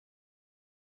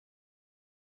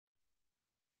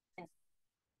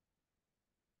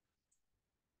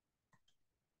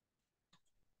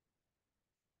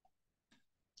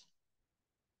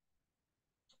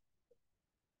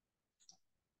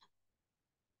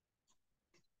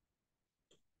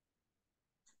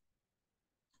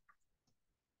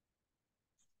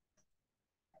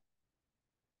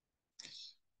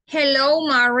Hello,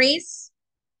 Maurice.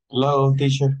 Hello,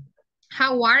 teacher.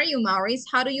 How are you, Maurice?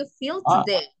 How do you feel Ah,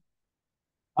 today?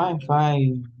 I'm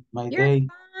fine. My You're day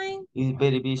fine. is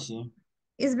very busy.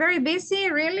 It's very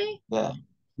busy, really? Yeah,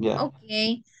 yeah.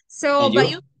 Okay. So, And but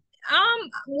you?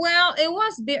 you, well, it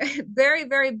was very,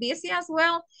 very busy as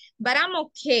well, but I'm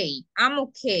okay. I'm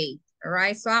okay. All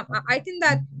right. So I think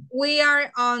that we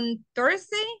are on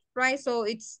Thursday, right? So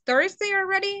it's Thursday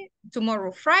already,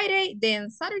 tomorrow, Friday, then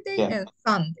Saturday Yeah. and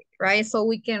Sunday, right? So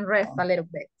we can rest a little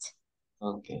bit.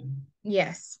 Okay.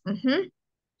 Yes.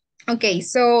 Okay,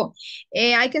 so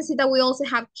I can see that we also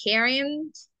have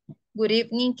Karen. Good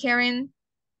evening, Karen.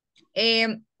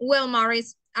 Well,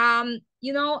 Maurice,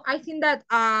 I think that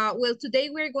well, today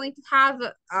we're going to have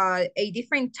a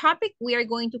different topic. We are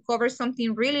going to cover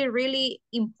something really, really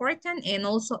important and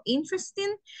also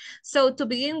interesting. So to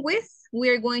begin with, we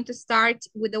are going to start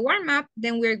with the warm-up,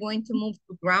 then we're going to move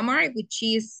to grammar, which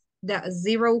is the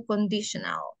zero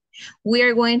conditional. We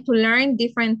are going to learn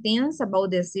different things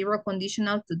about the zero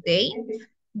conditional today.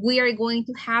 We are going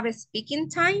to have a speaking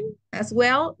time as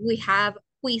well. We have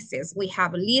quizzes. We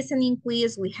have a listening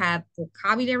quiz, we have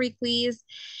vocabulary quiz,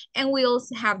 and we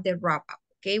also have the wrap up,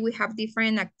 okay? We have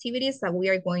different activities that we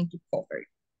are going to cover,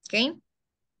 okay?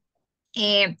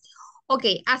 And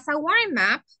okay, as a warm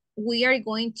up, we are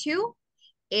going to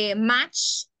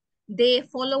match the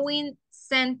following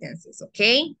sentences,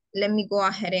 okay? Let me go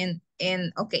ahead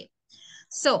and okay.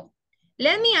 So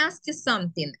let me ask you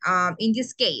something. In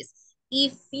this case,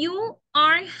 if you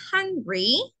are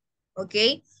hungry,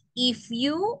 okay, if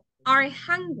you are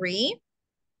hungry,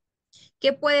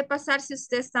 ¿qué puede pasar si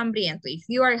usted está hambriento? If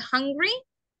you are hungry,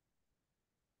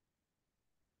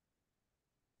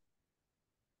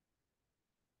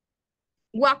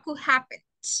 what could happen?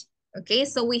 Okay,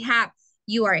 so we have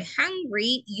you are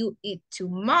hungry, you eat too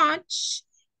much,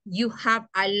 you have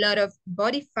a lot of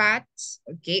body fat,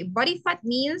 okay? Body fat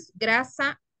means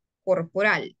grasa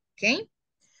corporal, okay?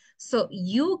 So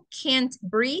you can't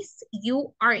breathe,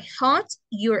 you are hot,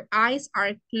 your eyes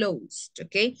are closed,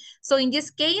 okay? So in this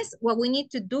case, what we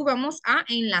need to do, vamos a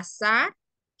enlazar,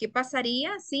 ¿qué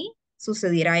pasaría si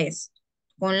sucediera esto?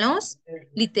 Con los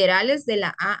literales de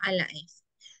la A a la F.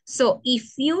 So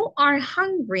if you are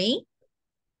hungry,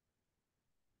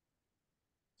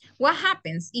 what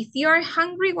happens? If you are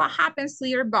hungry, what happens to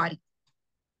your body?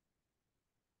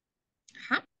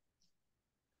 Huh?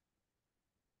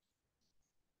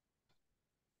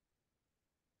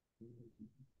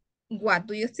 What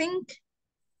do you think?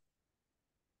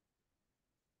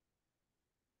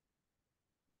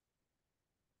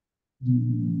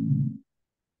 Mm,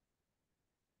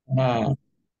 Uh,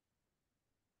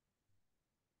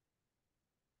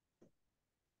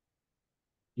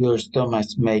 your stomach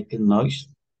make noise.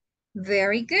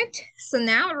 Very good. So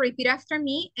now repeat after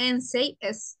me and say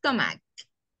stomach.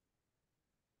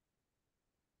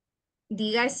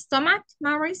 Diga stomach,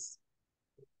 Maurice.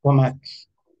 Stomach,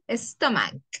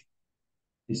 Stomach,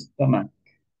 stomach.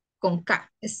 con K,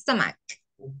 stomach.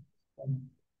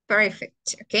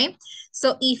 Perfect, okay?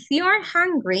 So if you're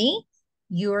hungry,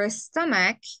 your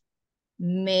stomach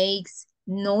makes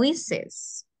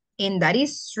noises. And that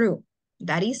is true.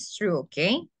 That is true,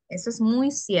 okay? Eso es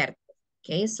muy cierto.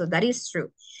 Okay, so that is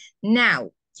true. Now,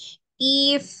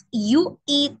 if you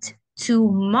eat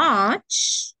too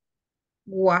much,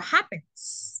 what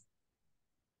happens?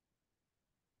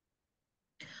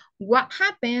 What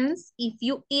happens if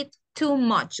you eat too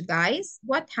much, guys?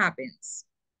 What happens?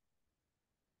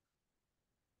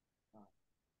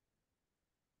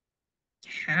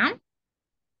 Huh?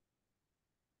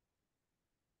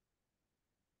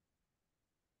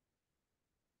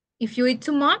 If you eat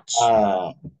too much,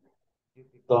 Uh, you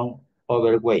become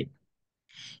overweight.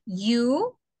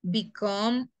 you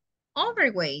become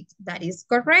overweight. That is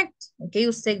correct. Okay,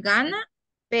 usted gana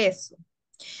peso.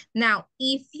 Now,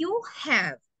 if you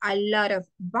have a lot of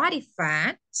body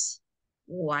fat,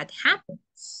 what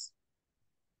happens?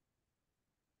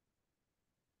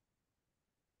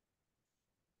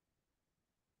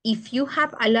 If you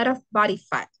have a lot of body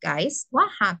fat, guys, what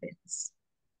happens?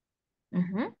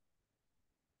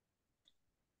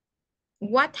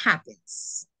 What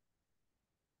happens?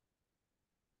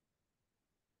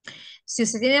 Si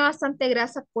usted tiene bastante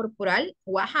grasa corporal,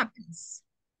 what happens?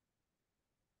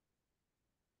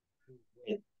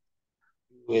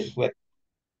 Wet.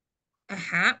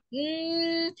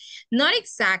 Not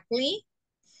exactly.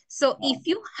 So if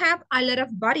you have a lot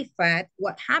of body fat,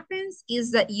 what happens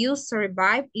is that you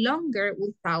survive longer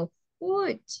without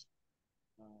food.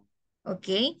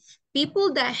 Okay.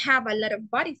 People that have a lot of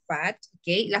body fat,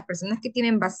 okay, las personas que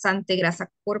tienen bastante grasa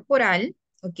corporal,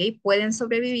 ¿ok? Pueden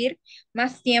sobrevivir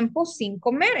más tiempo sin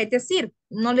comer, es decir,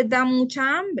 no les da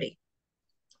mucha hambre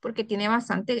porque tiene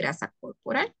bastante grasa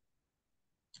corporal,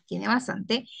 tiene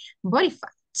bastante body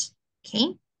fat,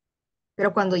 ¿ok?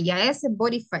 Pero cuando ya ese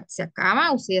body fat se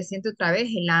acaba, usted ya siente otra vez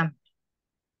el hambre.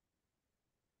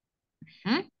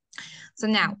 ¿Mm? So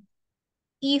now,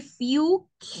 if you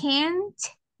can't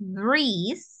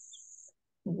breathe,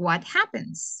 what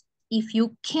happens? If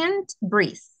you can't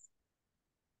breathe.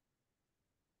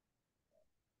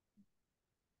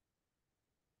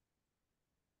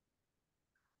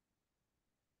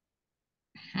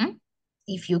 Mhm.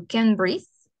 If you can breathe,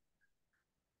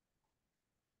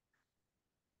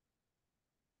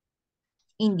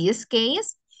 in this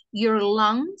case, your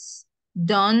lungs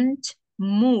don't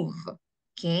move,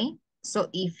 okay? So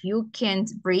if you can't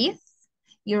breathe,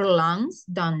 your lungs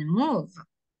don't move.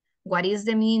 What is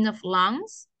the meaning of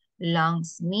lungs?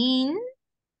 Lungs mean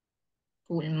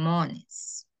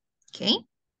pulmones, okay?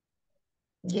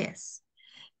 Yes.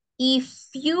 If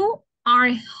you are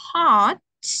hot,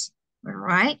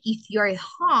 right? If you are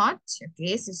hot,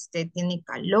 okay, si usted tiene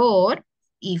calor,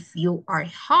 if you are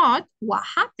hot, what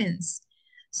happens?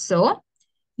 So,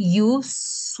 you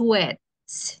sweat,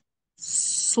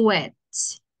 sweat,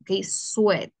 okay,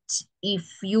 sweat. If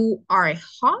you are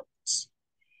hot,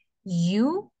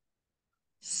 you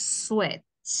sweat.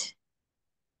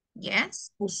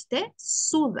 Yes, usted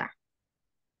suda.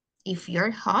 If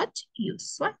you're hot, you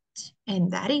sweat.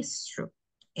 And that is true.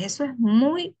 Eso es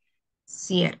muy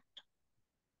cierto.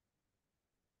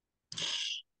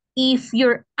 If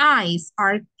your eyes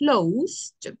are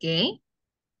closed, okay,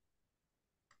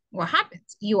 what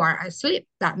happens? You are asleep.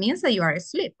 That means that you are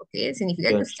asleep, okay? Significa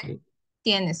que usted Actually,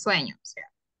 tiene sueño, o sea,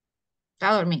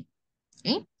 está dormido,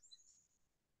 okay?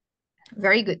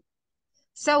 Very good.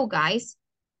 So, guys,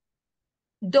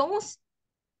 those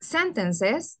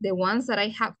sentences, the ones that I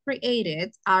have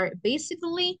created, are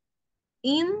basically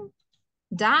in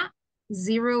the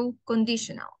zero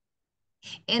conditional.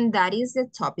 And that is the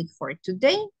topic for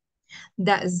today,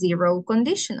 the zero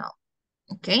conditional,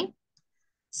 okay?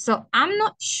 So I'm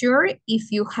not sure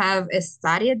if you have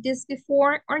studied this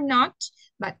before or not,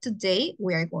 but today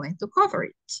we are going to cover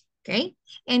it, okay?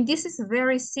 And this is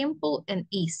very simple and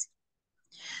easy.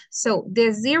 So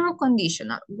the zero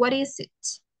conditional, what is it?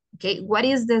 Okay, what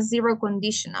is the zero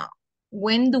conditional?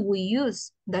 When do we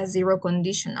use the zero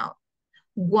conditional?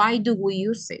 Why do we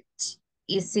use it?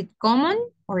 Is it common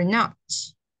or not?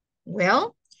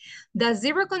 Well, the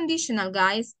zero conditional,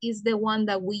 guys, is the one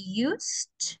that we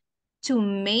used to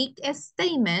make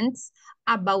statements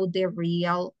about the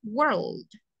real world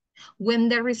when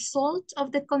the result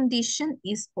of the condition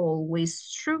is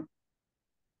always true.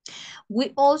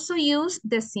 We also use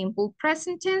the simple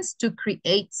present tense to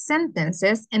create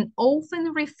sentences and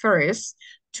often refers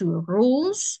to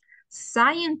rules,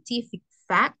 scientific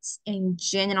facts, and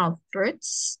general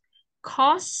truths,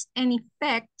 cause and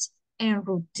effect, and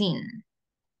routine.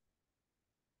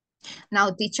 Now,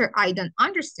 teacher, I don't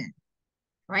understand,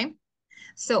 right?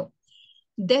 So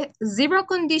the zero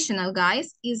conditional,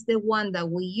 guys, is the one that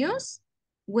we use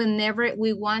whenever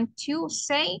we want to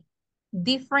say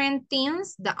different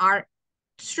things that are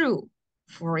true.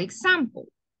 For example,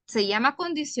 se llama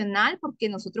condicional porque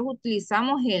nosotros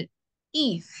utilizamos el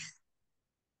if.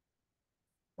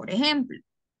 Por ejemplo,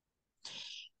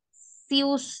 si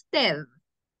usted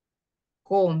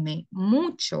come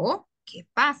mucho, ¿qué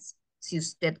pasa? Si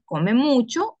usted come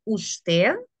mucho,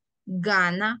 usted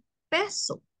gana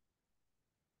peso.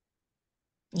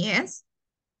 Yes.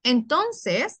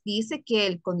 Entonces, dice que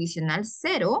el condicional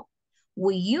cero,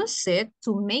 we use it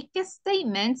to make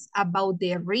statements about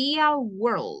the real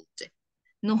world.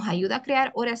 Nos ayuda a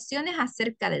crear oraciones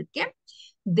acerca del qué?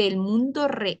 Del mundo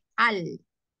real.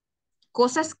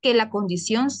 Cosas que la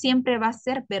condición siempre va a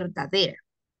ser verdadera.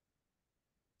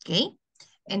 ¿Ok?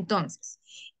 Entonces,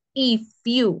 if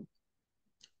you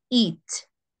eat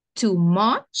too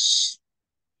much,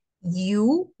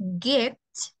 you get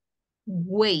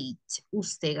weight.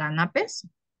 Usted gana peso.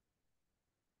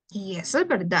 Y eso es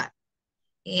verdad.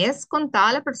 Es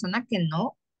contada la persona que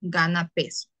no gana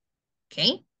peso.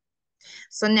 ¿Ok?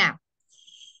 So now,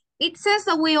 it says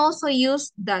that we also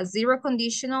use the zero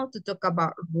conditional to talk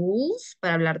about rules,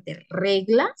 para hablar de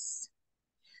reglas,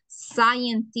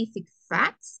 scientific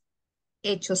facts,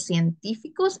 hechos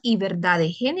científicos y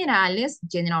verdades generales,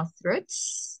 general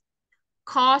truths,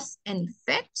 cause and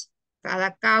effect,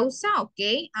 cada causa,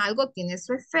 ok, algo tiene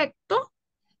su efecto,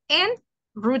 and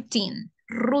routine,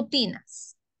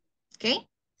 rutinas, ok.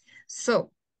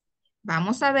 So,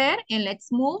 vamos a ver and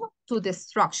let's move to the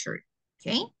structure,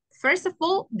 okay? First of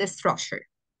all, the structure.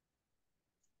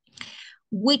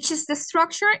 Which is the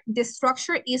structure? The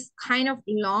structure is kind of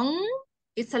long.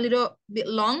 It's a little bit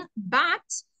long, but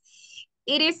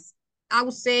it is, I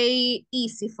would say,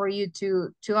 easy for you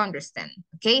to understand.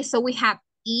 Okay, so we have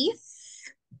if,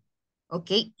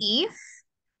 okay, if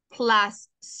plus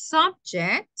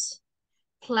subject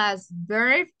plus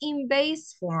verb in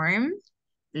base form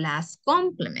plus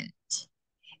complement.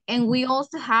 And we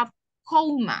also have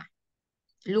comma.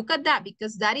 Look at that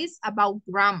because that is about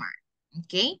grammar,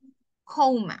 okay?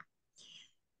 Comma.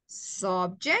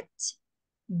 Subject,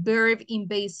 verb in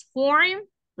base form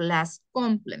plus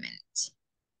complement.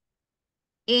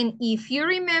 And if you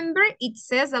remember, it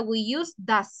says that we use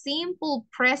the simple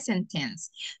present tense.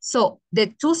 So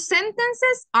the two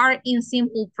sentences are in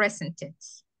simple present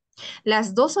tense.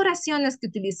 Las dos oraciones que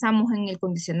utilizamos en el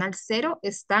condicional cero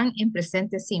están en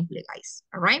presente simple, guys.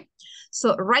 All right?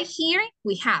 So right here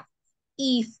we have,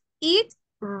 if it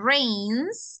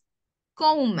rains,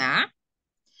 comma,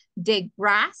 the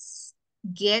grass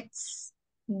gets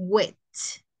wet.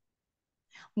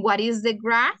 What is the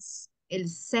grass? El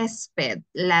césped,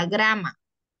 la grama.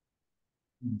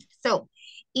 So,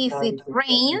 if it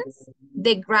rains,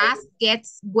 the grass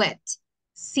gets wet.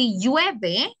 Si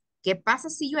llueve, ¿qué pasa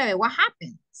si llueve? What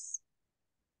happens?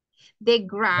 The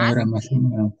grass gets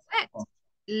wet.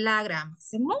 La grama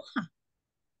se moja.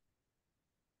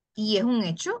 Y es un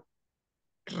hecho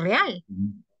real.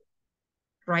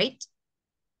 Right?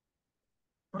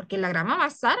 Porque la grama va a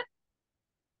estar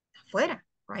afuera,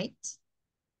 right?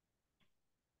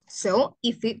 So,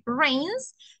 if it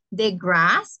rains, the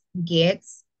grass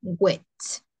gets wet.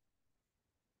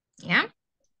 Yeah?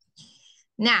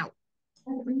 Now,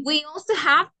 we also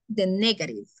have the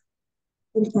negative.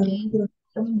 Okay.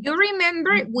 You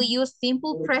remember we use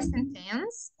simple present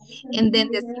tense, and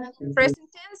then the simple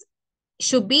present tense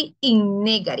should be in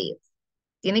negative.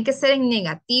 Tiene que ser en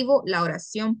negativo la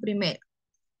oración primero.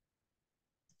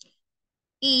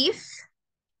 If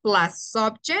plus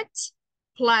subject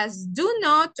plus do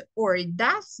not or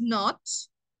does not,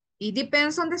 it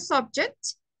depends on the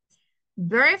subject,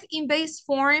 verb in base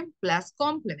form plus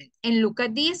complement. And look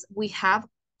at this, we have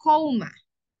comma.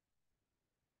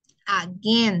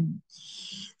 Again,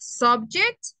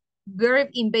 subject, verb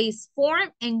in base form,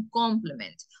 and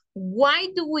complement. Why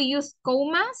do we use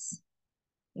commas?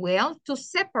 Well, to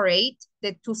separate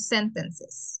the two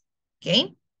sentences,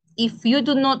 okay? If you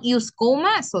do not use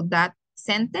comma, so that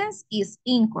sentence is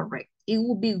incorrect. It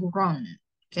will be wrong,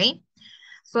 okay?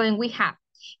 So then we have,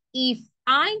 if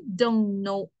I don't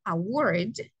know a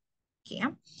word, okay?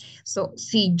 So,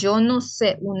 si yo no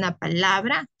sé una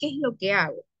palabra, ¿qué es lo que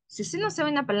hago? Si usted no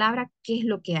sabe una palabra, ¿qué es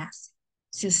lo que hace?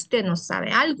 Si usted no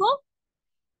sabe algo,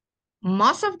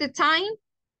 most of the time,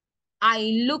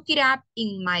 I look it up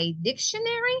in my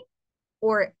dictionary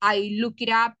or I look it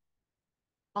up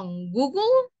on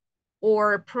Google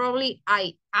or probably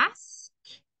I ask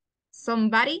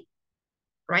somebody,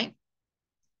 right?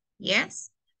 Yes.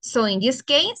 So in this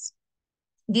case,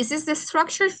 this is the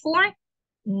structure for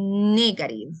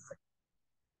negative.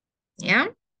 Yeah.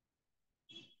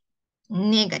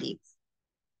 Negative.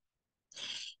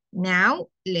 Now,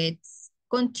 let's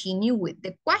continue with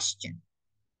the question.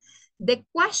 The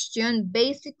question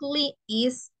basically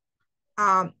is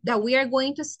that we are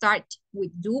going to start with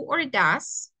do or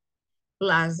does,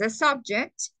 plus the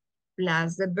subject,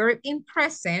 plus the verb in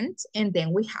present, and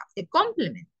then we have the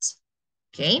complement.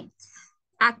 Okay.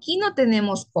 Aquí no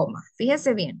tenemos coma,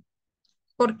 fíjese bien.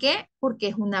 ¿Por qué? Porque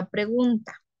es una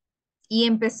pregunta. Y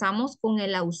empezamos con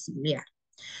el auxiliar.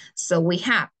 So we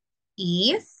have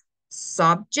if,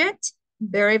 subject,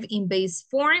 verb in base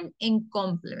form, and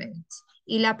complement.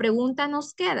 Y la pregunta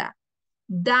nos queda,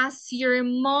 does your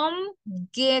mom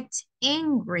get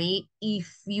angry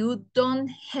if you don't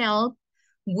help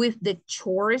with the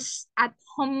chores at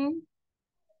home?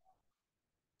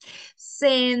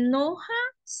 ¿Se enoja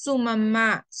su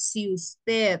mamá si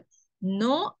usted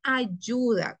no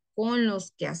ayuda con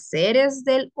los quehaceres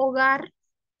del hogar?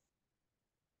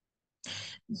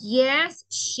 Yes,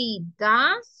 she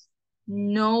does.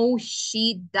 No,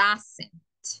 she doesn't.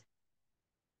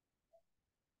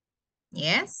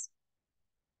 Yes.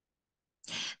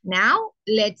 Now,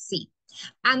 let's see.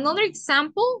 Another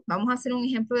example. Vamos a hacer un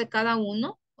ejemplo de cada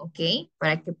uno, ¿ok?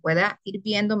 Para que pueda ir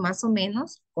viendo más o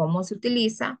menos cómo se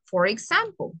utiliza. For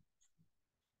example,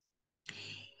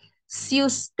 si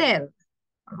usted,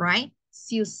 right?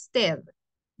 Si usted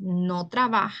no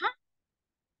trabaja,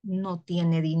 no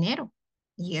tiene dinero.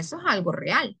 Y eso es algo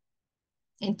real.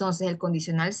 Entonces, el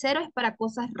condicional cero es para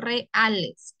cosas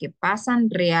reales, que pasan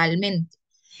realmente.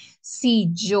 Si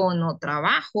yo no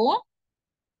trabajo,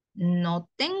 no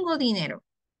tengo dinero.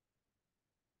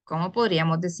 ¿Cómo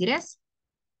podríamos decir eso?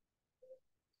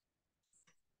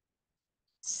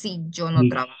 Si yo no If,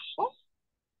 trabajo.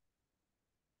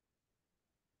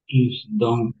 if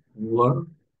don't work,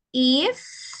 If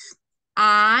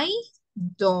I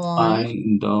don't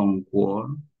I don't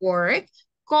work. work,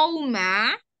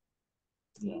 coma,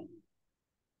 Yeah.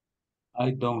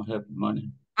 I don't have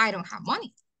money. I don't have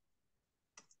money.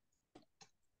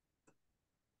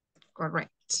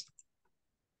 Correct.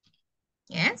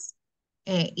 Yes.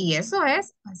 Y eso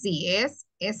es, así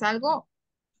es algo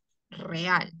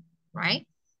real, right?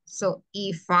 So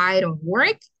if I don't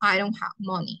work, I don't have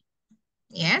money.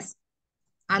 Yes.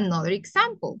 Another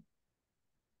example.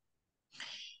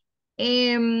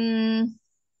 Em,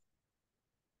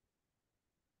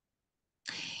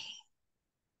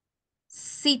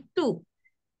 si tú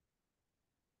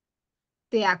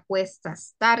te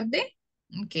acuestas tarde,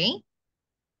 ok,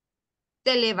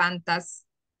 te levantas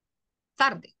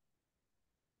tarde,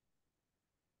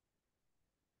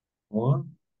 Or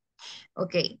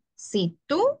ok. Si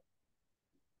tú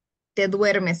te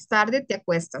duermes tarde, te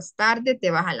acuestas tarde,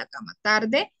 te vas a la cama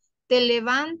tarde, te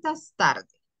levantas tarde.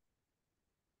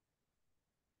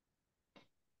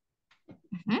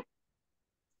 Ujú.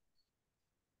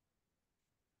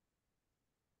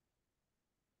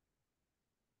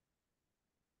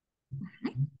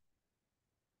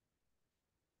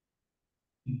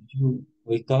 if you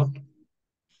wake up,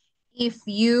 If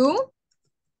you,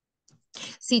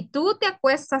 si tú te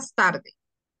acuestas tarde,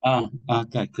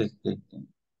 okay.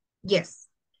 yes.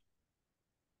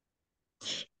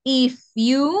 If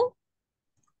you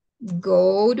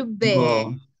go to bed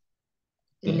Go,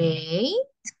 okay. late,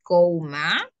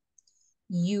 coma,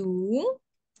 you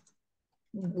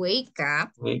wake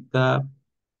up Wake up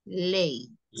late.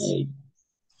 late.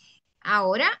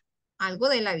 Ahora, algo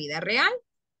de la vida real,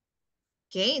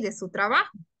 ¿ok? De su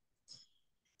trabajo.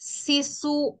 Si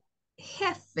su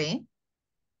jefe,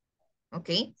 ¿ok?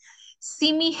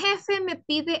 Si mi jefe me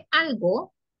pide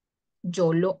algo,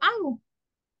 yo lo hago.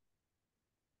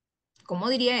 ¿Cómo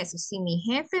diría eso? Si mi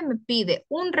jefe me pide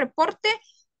un reporte,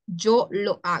 yo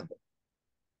lo hago.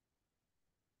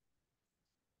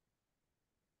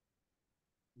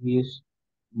 Is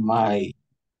my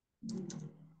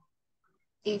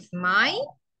If my,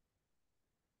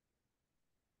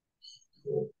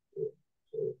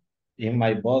 if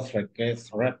my boss requests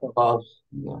report.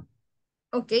 Yeah.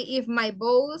 okay, if my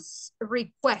boss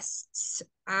requests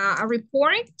a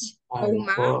report, I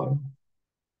coma, report.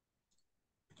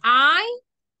 I,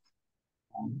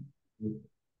 um,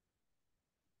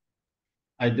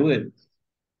 I do it.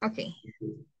 okay,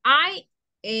 I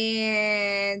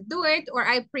do it or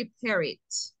I prepare it,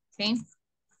 okay?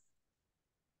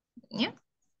 Yeah.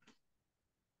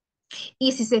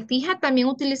 Y si se fija, también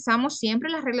utilizamos siempre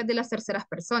las reglas de las terceras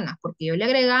personas, porque yo le he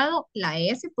agregado la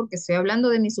S porque estoy hablando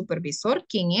de mi supervisor,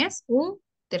 quien es un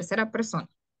tercera persona,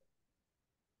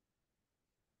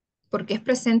 porque es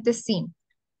presente simple,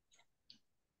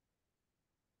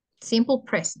 simple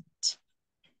present.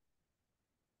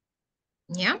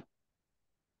 ¿Ya?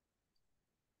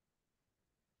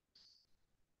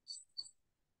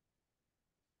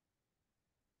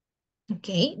 Ok,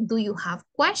 do you have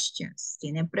questions?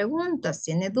 ¿Tiene preguntas?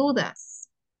 ¿Tiene dudas?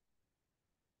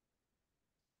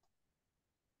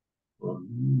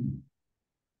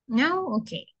 No, ok,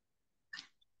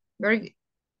 very good.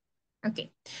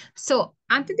 Ok, so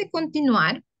antes de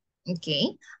continuar, ok,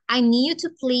 I need you to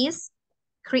please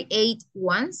create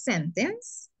one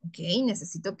sentence. Ok,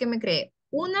 necesito que me cree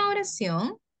una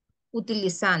oración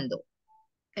utilizando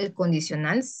el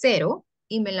condicional cero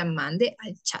y me la mande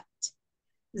al chat.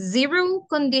 Zero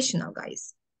conditional,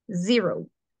 guys. Zero.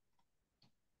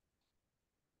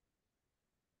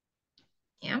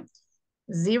 Yeah.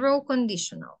 Zero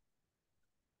conditional.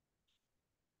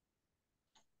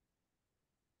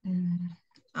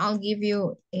 I'll give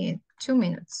you 2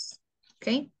 minutes.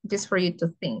 Okay. Just for you to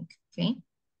think. Okay.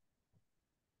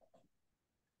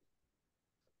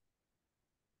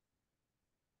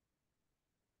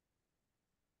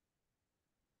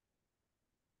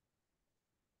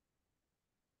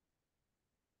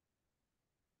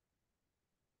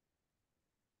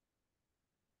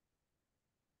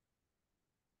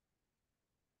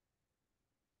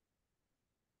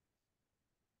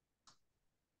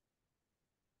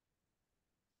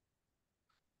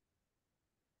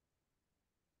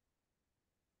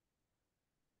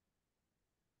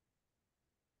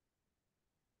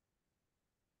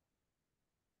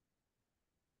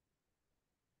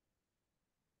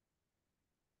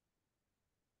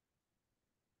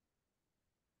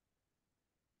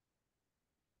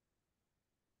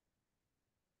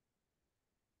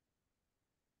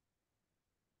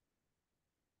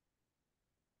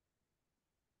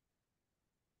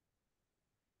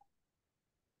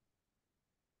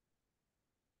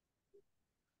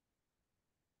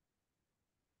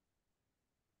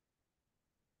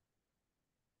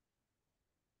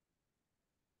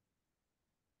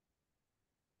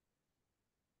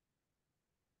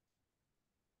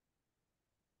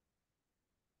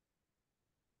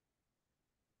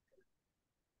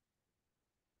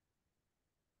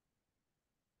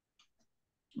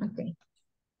 Okay.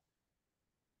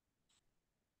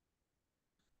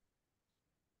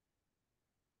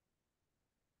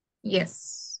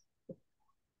 Yes.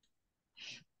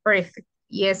 Perfect.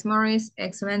 Yes, Maurice.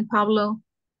 Excellent, Pablo.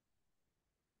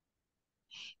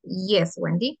 Yes,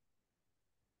 Wendy.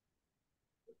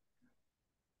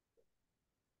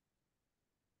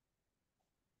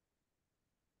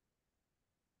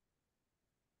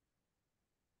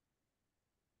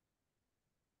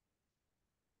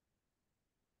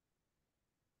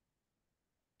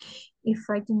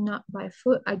 If I do not buy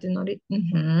food, I do not eat.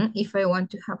 If I want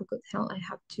to have good health, I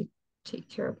have to take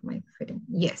care of my food.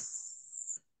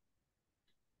 Yes.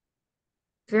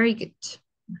 Very good.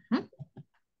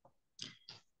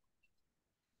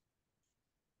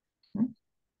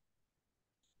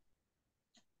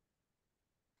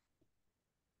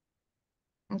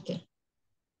 Okay.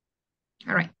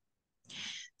 All right.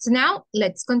 So now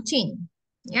let's continue.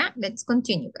 Yeah, let's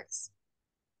continue, guys.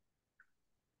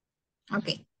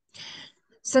 Okay.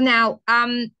 So now,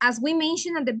 as we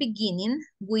mentioned at the beginning,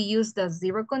 we use the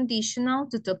zero conditional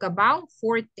to talk about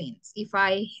 4 things. If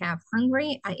I have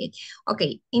hungry, I eat.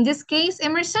 Okay, in this case,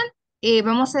 Emerson,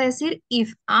 vamos a decir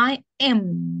if I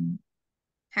am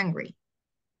hungry.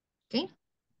 Okay,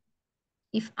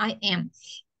 if I am.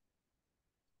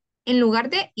 En lugar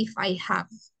de if I have.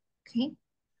 Okay,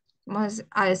 vamos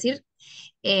a decir,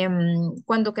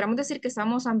 cuando queramos decir que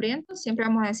estamos hambrientos, siempre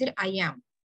vamos a decir I am.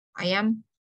 I am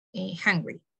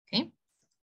hungry. Okay.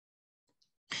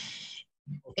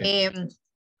 Okay.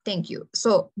 Thank you.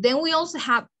 So then we also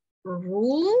have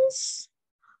rules,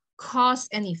 cause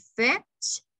and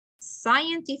effect,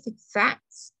 scientific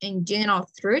facts, and general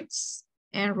truths,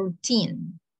 and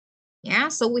routine. Yeah,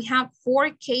 so we have 4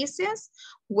 cases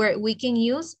where we can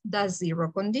use the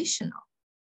zero conditional.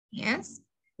 Yes,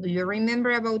 do you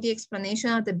remember about the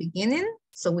explanation at the beginning?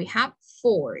 So we have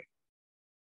 4.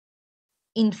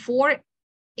 In 4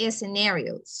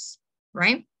 scenarios,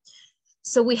 right?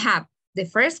 So we have the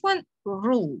first one,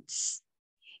 rules.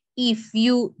 If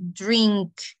you drink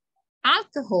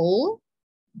alcohol,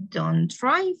 don't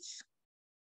drive.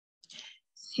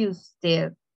 Si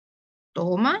usted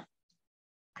toma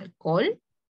alcohol,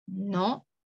 no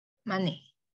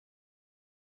maneje.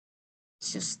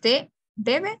 Si usted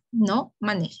bebe, no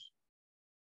maneje.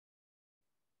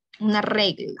 Una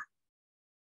regla.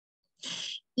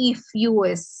 If you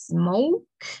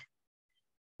smoke,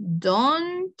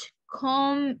 don't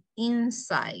come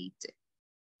inside.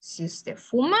 Si usted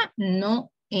fuma,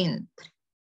 no entre.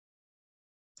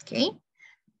 Okay?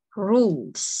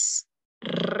 Rules,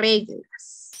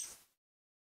 reglas.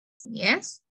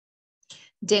 Yes?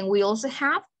 Then we also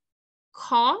have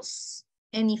cause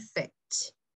and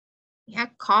effect. Yeah,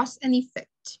 cause and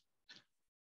effect.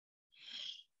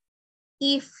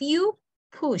 If you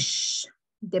push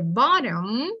the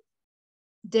button,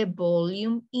 the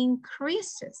volume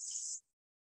increases.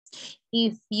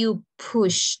 If you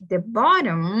push the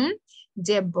button,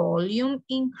 the volume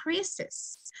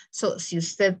increases. So, si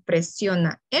usted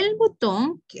presiona el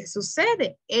botón, ¿qué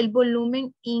sucede? El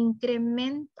volumen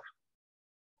incrementa.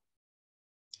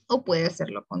 O puede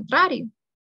ser lo contrario.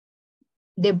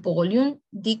 The volume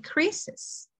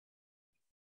decreases.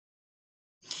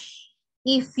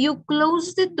 If you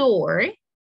close the door,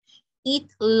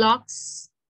 it locks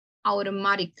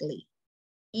automatically.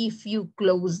 If you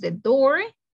close the door,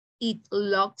 it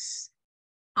locks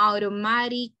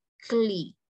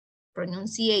automatically.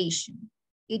 Pronunciation.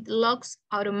 It locks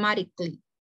automatically.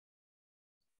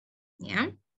 Yeah.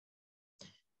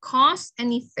 Cause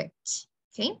and effect.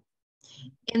 Okay.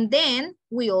 And then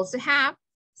we also have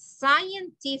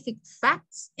scientific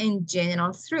facts and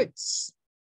general truths.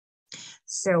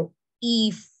 So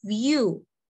if you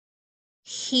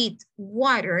heat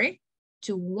water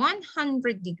to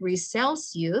 100 degrees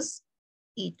Celsius,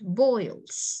 it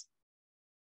boils.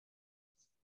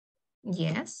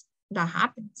 Yes, that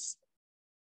happens.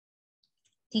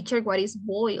 Teacher, what is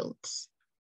boiled?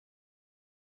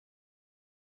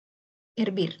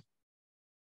 Hervir.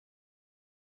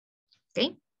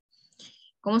 ¿Ok?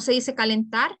 ¿Cómo se dice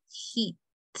calentar? Heat.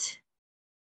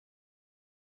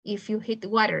 If you heat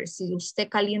water, si usted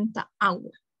calienta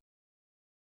agua.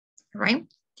 Right?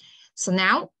 So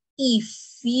now,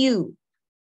 if you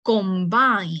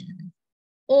combine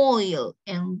oil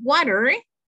and water,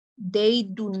 they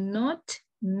do not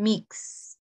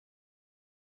mix.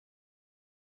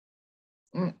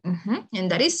 And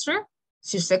that is true.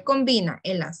 Si usted combina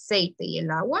el aceite y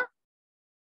el agua,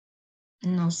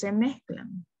 no se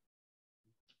mezclan.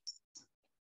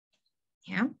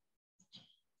 Yeah.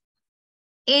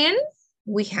 And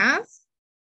we have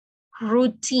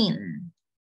routine.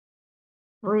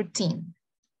 Routine.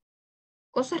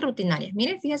 Cosas rutinarias.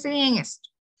 Miren, fíjense bien en esto.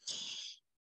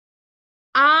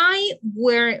 I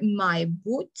wear my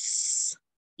boots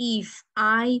if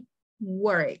I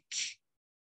work.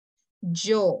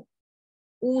 Yo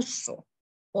uso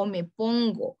o me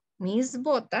pongo mis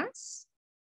botas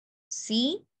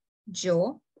si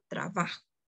yo trabajo.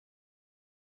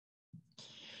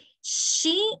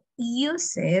 She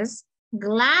uses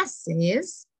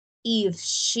glasses if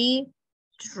she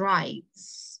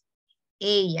drives.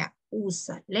 Ella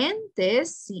usa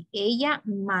lentes si ella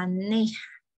maneja.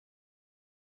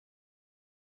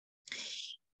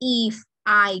 If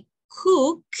I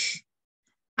cook,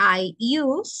 I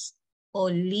use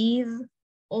olive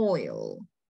oil.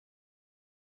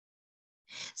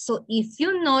 So if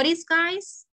you notice,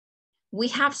 guys, we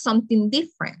have something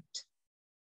different.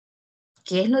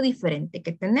 ¿Qué es lo diferente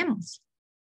que tenemos?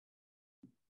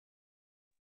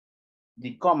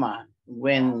 The comma,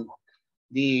 when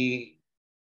the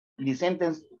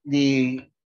sentence, the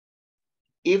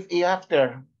if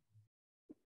after.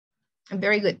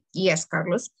 Very good. Yes,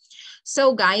 Carlos.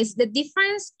 So guys, the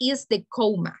difference is the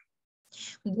comma.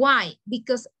 Why?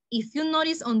 Because if you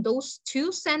notice on those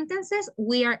two sentences,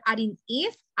 we are adding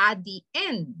if at the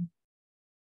end.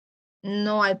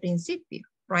 No al principio,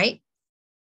 right?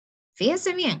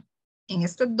 Fíjense bien. En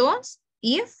estos dos,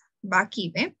 if va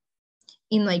aquí, ¿ve?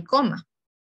 Y no hay coma,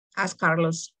 as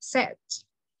Carlos said.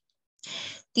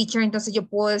 Teacher, entonces yo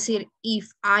puedo decir,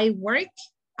 if I work,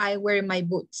 I wear my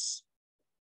boots.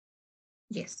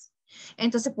 Yes.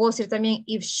 Entonces puedo decir también,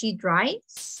 if she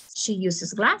drives, she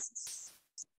uses glasses.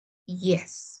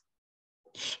 Yes.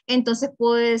 Entonces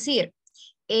puedo decir,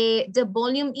 the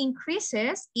volume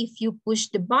increases if you push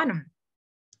the button.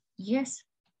 Yes.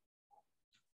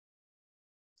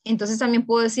 Entonces también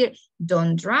puedo decir,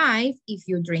 don't drive if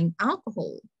you drink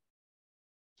alcohol.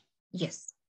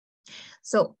 Yes.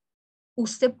 So,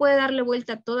 usted puede darle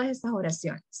vuelta a todas estas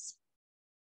oraciones.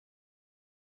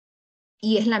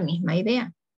 Y es la misma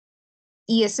idea.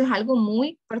 Y eso es algo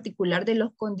muy particular de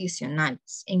los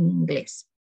condicionales en inglés.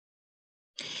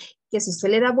 Que si usted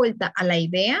le da vuelta a la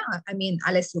idea,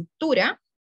 a la estructura,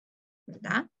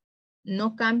 ¿verdad?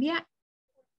 No cambia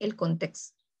el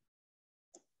contexto.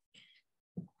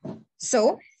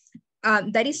 So,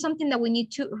 that is something that we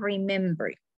need to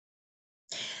remember.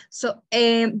 So,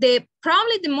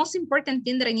 probably the most important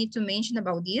thing that I need to mention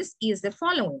about this is the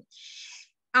following.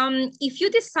 If you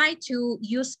decide to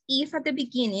use if at the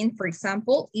beginning, for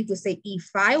example, if you say, if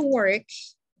I work,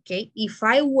 okay, if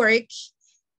I work,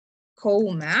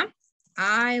 comma,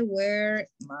 I wear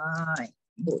my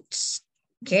boots,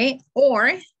 okay,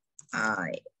 or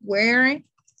I wear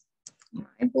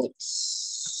my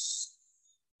boots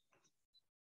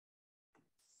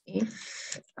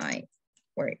if I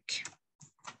work,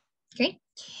 okay.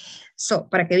 So,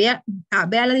 para que vea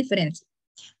la diferencia.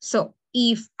 So,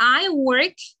 if I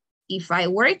work,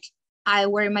 I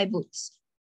wear my boots.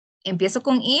 Empiezo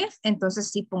con if,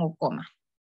 entonces sí pongo coma.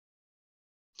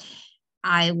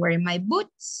 I wear my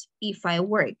boots if I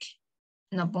work.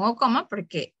 No pongo coma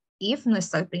porque if no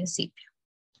está al principio.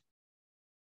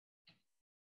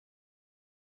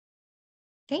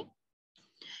 ¿Ok?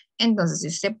 Entonces, si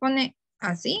usted pone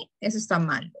así, eso está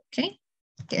mal, ¿ok?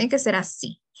 Tiene que ser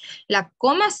así. La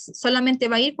coma solamente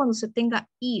va a ir cuando usted tenga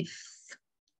if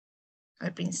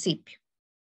al principio.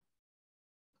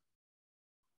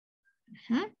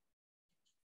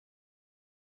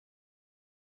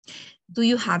 Do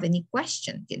you have any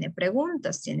question? ¿Tiene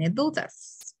preguntas? ¿Tiene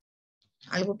dudas?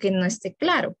 Algo que no esté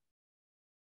claro.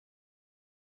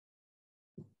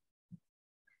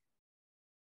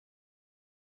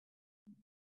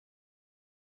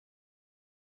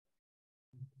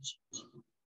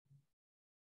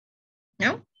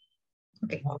 No?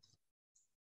 Okay.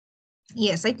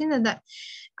 Yes, I think that,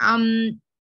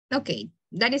 okay,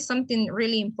 that is something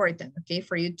really important, okay,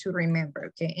 for you to remember,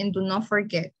 okay, and do not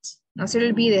forget. No se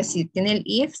le olvide, si tiene el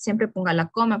if, siempre ponga la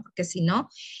coma, porque si no,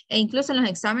 e incluso en los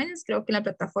exámenes, creo que la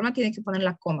plataforma tiene que poner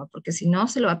la coma, porque si no,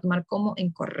 se lo va a tomar como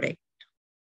incorrecto.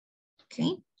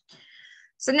 Okay.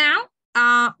 So now,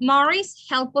 Maurice,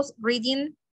 help us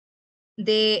reading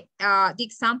the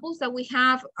examples that we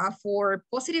have for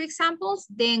positive examples,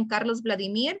 then Carlos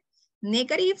Vladimir,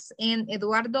 negatives, and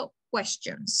Eduardo,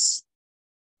 questions.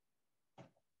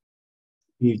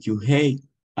 If you hate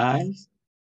ice,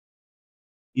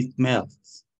 it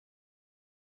melts.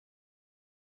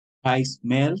 Ice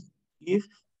melts if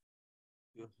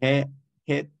you heat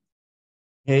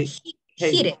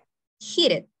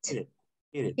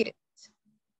it.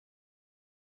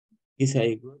 Is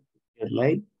I go to bed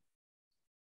late?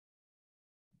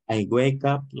 I wake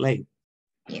up late.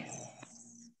 Yes.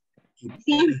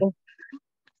 Simple.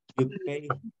 You pay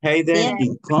higher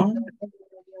income.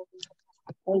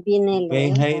 Hoy viene Pay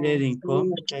luego. higher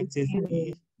income taxes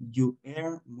if you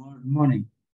earn more money.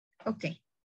 Okay.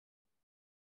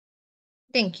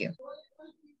 Thank you.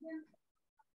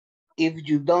 If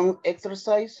you don't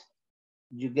exercise,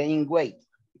 you gain weight.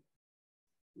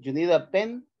 You need a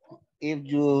pen if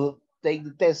you take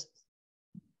the test.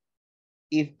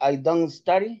 If I don't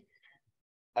study,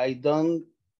 I don't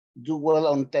do well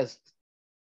on test.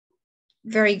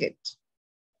 Very good.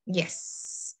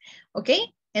 Yes.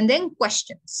 Okay. And then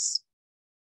questions.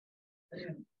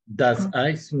 Does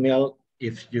ice melt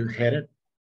if you hit it?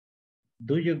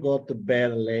 Do you go to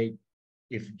bed late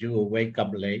if you wake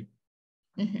up late?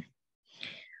 Mhm.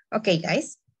 Okay,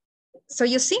 guys. So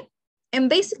you see, and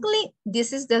basically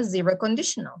this is the zero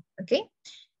conditional, okay?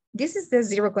 This is the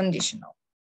zero conditional.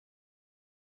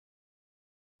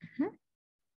 Mhm.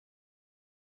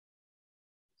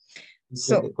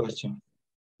 So the question.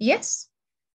 yes.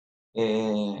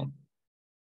 I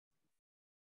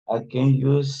can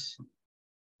use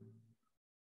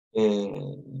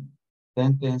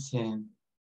sentence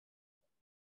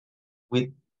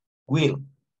with will.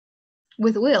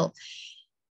 With will.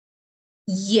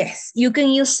 Yes, you can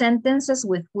use sentences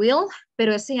with will,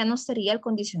 pero ese ya no sería el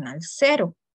condicional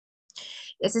 0.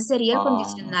 Ese sería el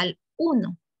condicional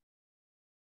 1.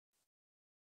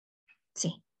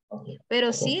 Sí. Okay.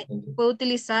 Pero sí puedo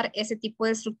utilizar ese tipo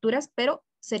de estructuras, pero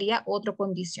sería otro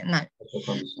condicional. Otro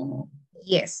condicional.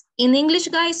 Yes. In English,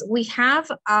 guys, we have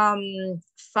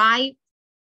 5.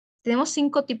 Tenemos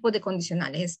 5 tipos de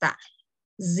condicionales. Está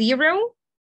 0,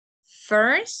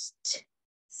 first,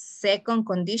 second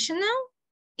conditional,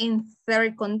 and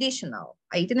third conditional.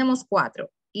 Ahí tenemos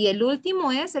 4. Y el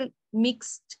último es el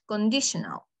mixed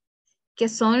conditional, que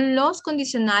son los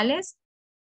condicionales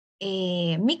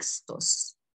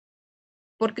mixtos,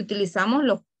 porque utilizamos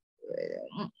las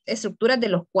estructuras de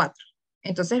los 4.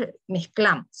 Entonces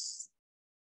mezclamos.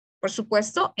 Por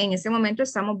supuesto, en ese momento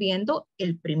estamos viendo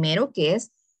el primero, que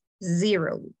es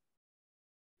 0.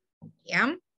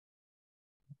 ¿Ya?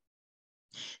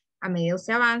 A medida que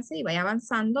se avance y vaya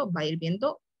avanzando, va a ir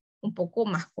viendo un poco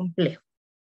más complejo.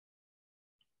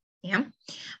 ¿Ya?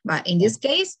 But in this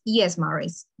case, yes,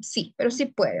 Maurice. Sí, pero sí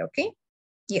puede, ¿ok?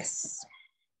 Yes.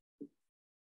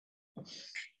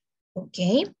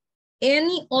 Okay.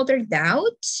 Any other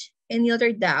doubt? Any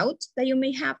other doubt that you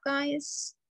may have,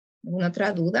 guys? ¿Alguna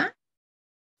otra duda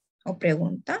o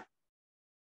pregunta?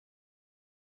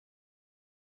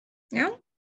 No?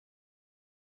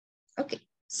 Okay,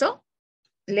 so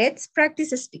let's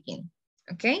practice speaking,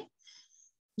 okay?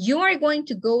 You are going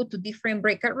to go to different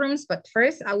breakout rooms, but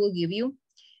first I will give you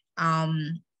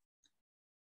the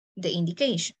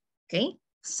indication, okay?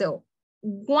 So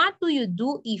what do you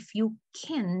do if you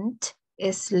can't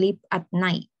sleep at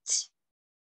night?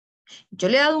 Yo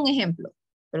le he dado un ejemplo,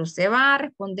 pero usted va a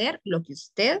responder lo que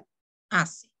usted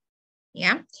hace.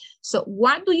 Yeah. So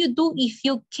what do you do if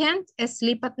you can't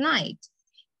sleep at night?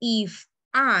 If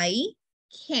I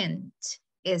can't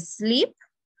sleep,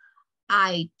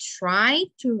 I try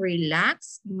to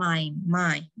relax my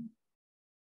mind.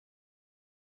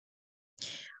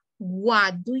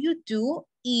 What do you do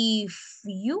if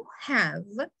you have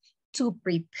to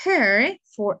prepare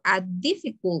for a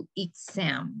difficult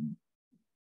exam?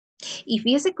 Y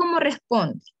fíjese cómo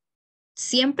responde.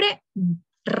 Siempre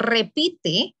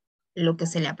repite lo que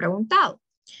se le ha preguntado.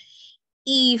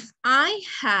 If I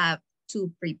have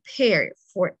to prepare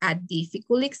for a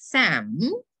difficult exam,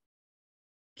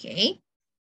 okay,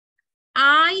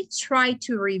 I try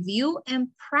to review and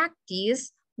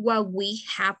practice what we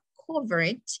have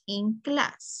covered in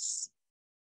class.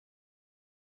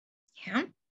 ¿Ya?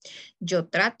 Yo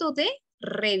trato de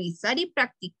revisar y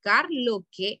practicar lo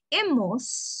que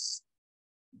hemos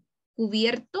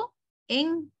cubierto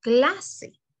en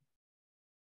clase.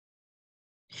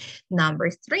 Number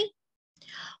 3.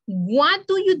 What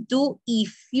do you do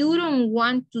if you don't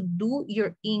want to do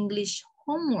your English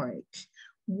homework?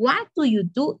 What do you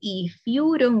do if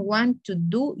you don't want to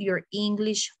do your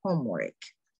English homework?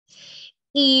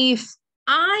 If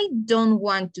I don't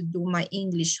want to do my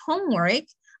English homework,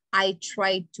 I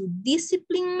try to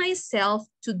discipline myself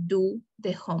to do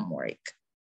the homework.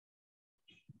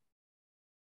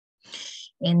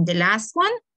 And the last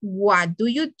one, what do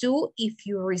you do if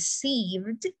you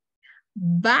received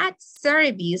bad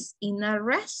service in a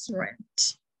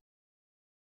restaurant?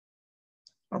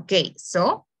 Okay,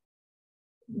 so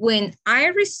when I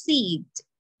received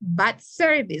bad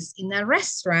service in a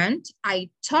restaurant, I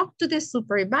talked to the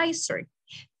supervisor.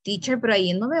 Teacher, pero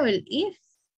ahí no veo el if.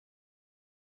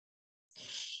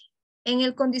 En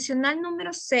el condicional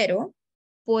número 0,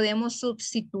 podemos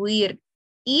sustituir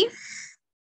if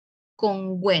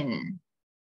con when.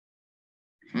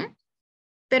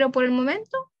 Pero por el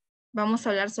momento vamos a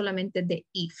hablar solamente de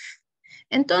if.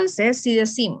 Entonces, si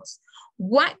decimos,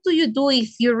 what do you do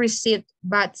if you receive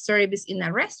bad service in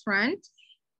a restaurant?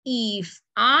 If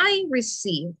I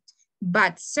received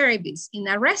bad service in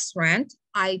a restaurant,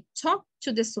 I talk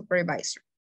to the supervisor.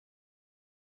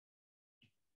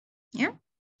 Yeah,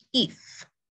 if.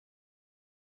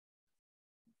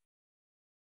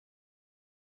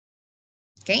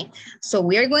 Okay, so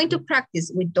we are going to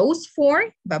practice with those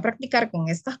four. Va a practicar con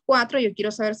estas cuatro. Yo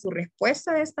quiero saber su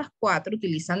respuesta de estas cuatro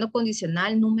utilizando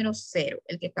condicional número 0,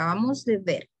 el que acabamos de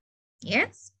ver.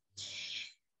 Yes.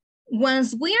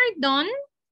 Once we are done,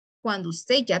 cuando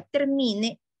usted ya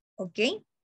termine, ok,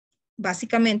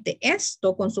 básicamente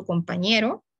esto con su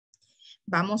compañero,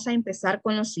 vamos a empezar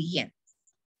con lo siguiente,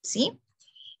 ¿sí?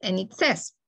 And it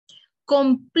says,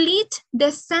 complete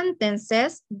the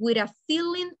sentences with a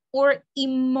feeling or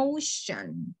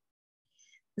emotion.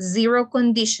 0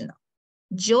 conditional.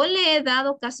 Yo le he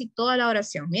dado casi toda la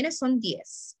oración. Mire, son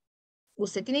 10.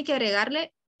 Usted tiene que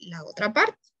agregarle la otra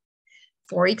parte.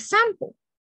 For example,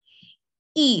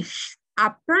 if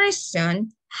a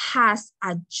person has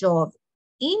a job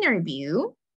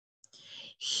interview,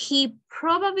 he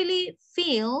probably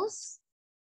feels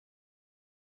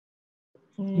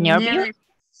nervous.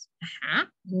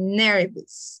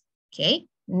 Nervous. Okay,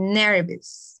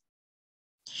 nervous.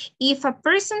 If a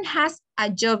person has a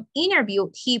job interview,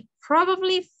 he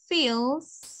probably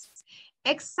feels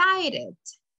excited.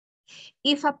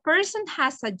 If a person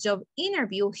has a job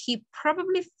interview, he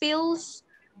probably feels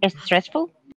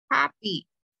stressful. Happy.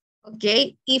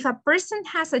 Okay, if a person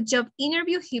has a job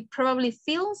interview, he probably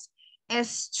feels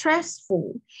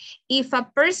stressful. If a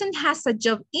person has a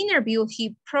job interview,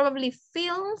 he probably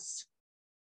feels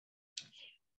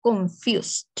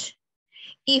confused.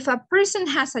 If a person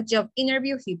has a job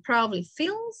interview, he probably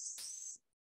feels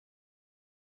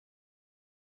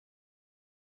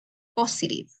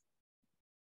positive.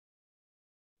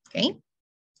 ¿Ok?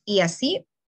 Y así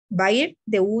va a ir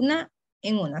de una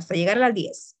en una hasta llegar a las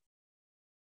 10.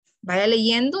 Vaya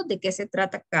leyendo de qué se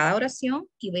trata cada oración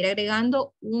y va a ir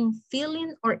agregando un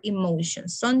feeling or emotion.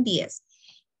 Son 10.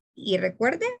 Y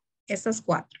recuerde estas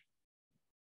 4.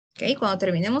 ¿Ok? Cuando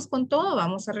terminemos con todo,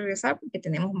 vamos a regresar porque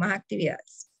tenemos más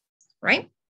actividades. Right?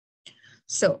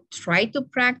 So, try to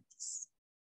practice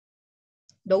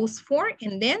those 4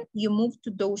 and then you move to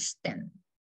those 10.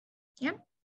 Yeah?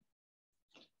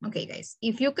 Okay, guys.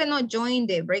 If you cannot join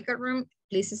the breakout room,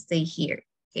 please stay here.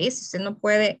 Okay? Si usted no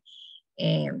puede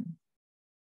ir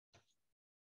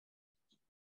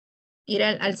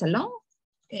al salón,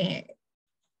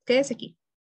 quédese aquí.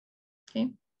 Okay?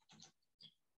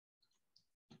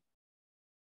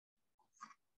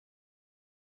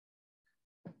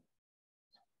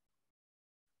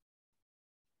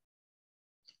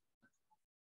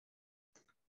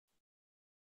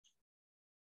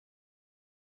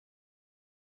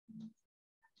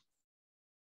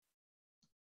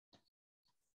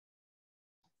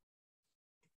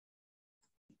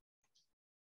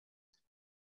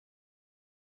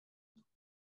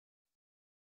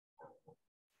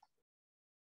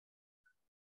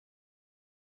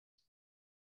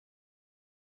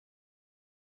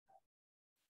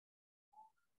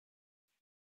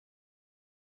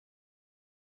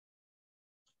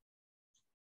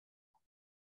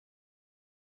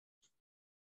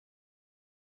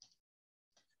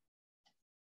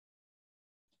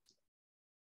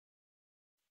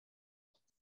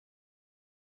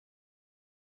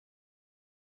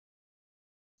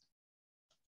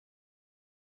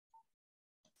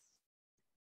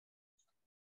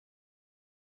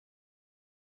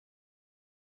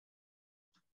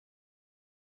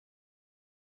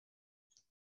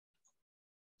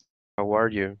 How are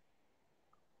you?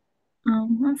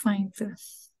 I'm fine too.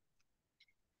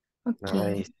 Okay.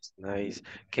 Nice, nice.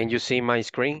 Can you see my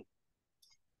screen?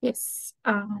 Yes.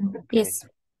 Okay. Yes.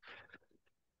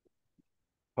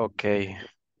 Okay.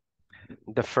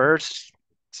 The first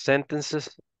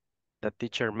sentences the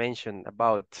teacher mentioned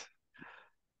about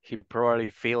he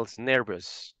probably feels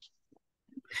nervous.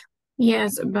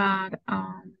 Yes, but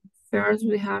first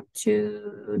we have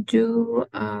to do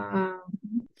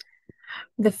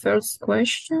the first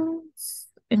questions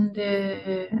in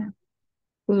the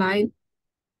live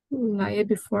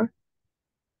before.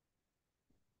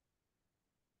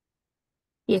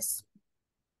 Yes.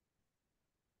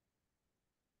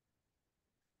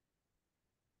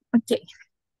 Okay.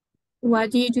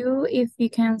 What do you do if you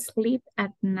can sleep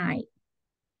at night?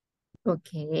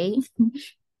 Okay.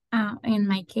 In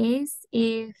my case,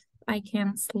 if I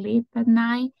can sleep at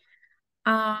night,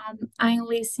 I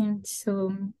listen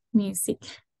to music.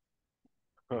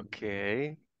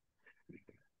 Okay.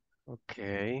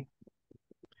 Okay.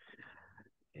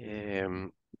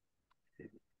 If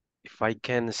I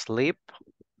can sleep,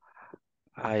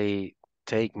 I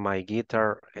take my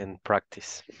guitar and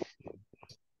practice.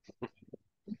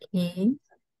 Okay.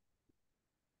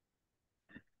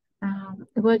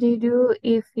 What do you do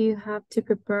if you have to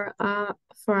prepare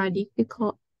for a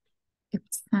difficult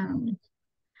exam?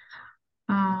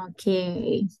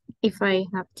 Okay. If I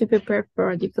have to prepare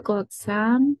for a difficult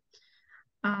exam,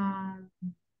 I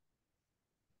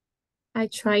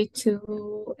try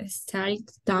to study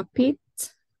the topic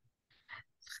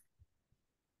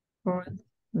for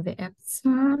the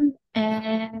exam,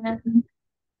 and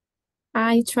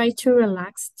I try to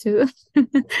relax too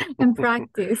and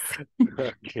practice.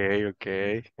 Okay,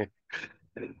 okay. Yes.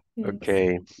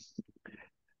 Okay.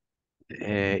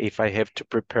 If I have to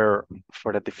prepare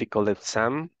for a difficult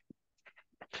exam,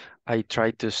 I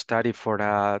try to study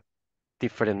for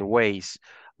different ways,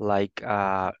 like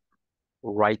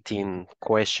writing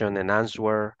question and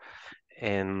answer,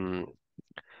 and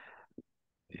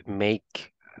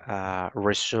make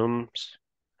resumes,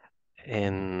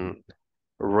 and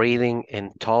reading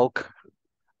and talk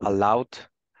aloud,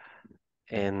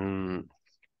 and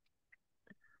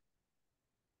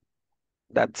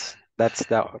that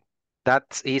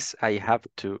is I have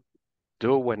to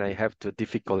do when I have to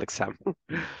difficult exam.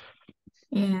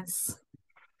 Yes.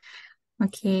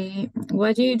 Okay.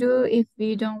 What do you do if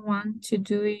you don't want to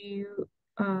do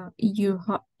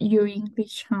your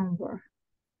English homework?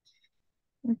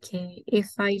 Okay.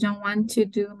 If I don't want to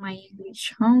do my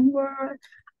English homework,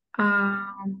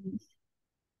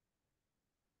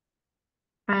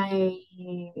 I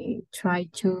try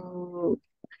to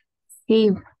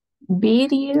see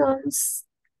videos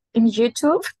in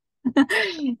YouTube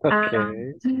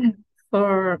Okay.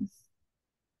 for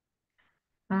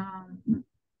um,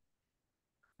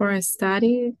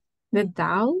 study the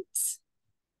doubts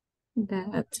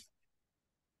that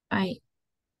I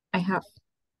have.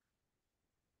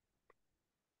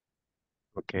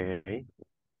 Okay.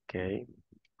 Okay.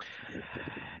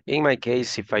 In my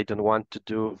case, if I don't want to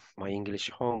do my English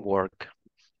homework,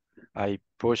 I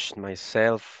push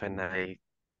myself and I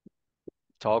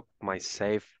talk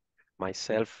myself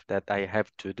that I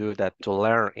have to do that to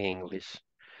learn English.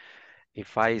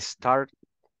 If I start,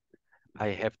 I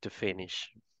have to finish.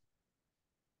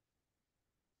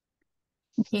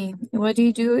 Okay, what do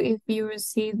you do if you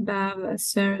receive bad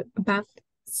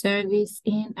service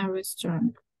in a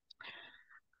restaurant?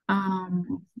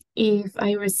 If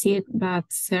I receive bad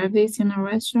service in a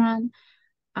restaurant,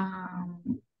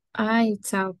 I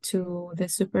talk to the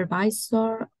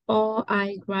supervisor or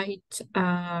I write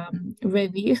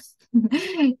review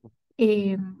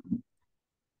in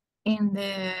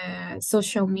the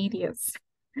social medias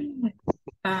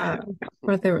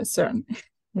for the restaurant.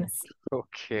 Yes.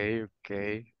 Okay,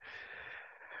 okay.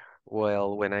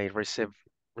 Well, when I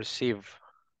receive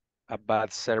a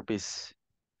bad service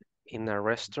in a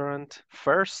restaurant,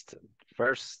 first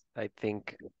I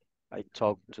think I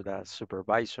talk to the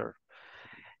supervisor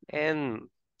and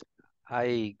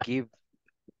I give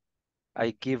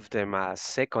them a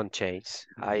second chance.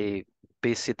 I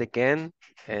visit again,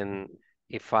 and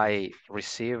if I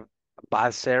receive a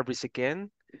bad service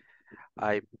again,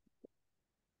 I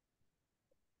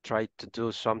try to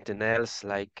do something else,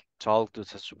 like talk to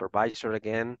the supervisor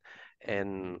again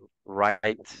and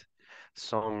write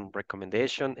some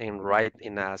recommendation and write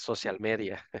in a social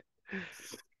media.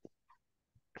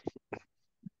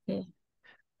 Okay.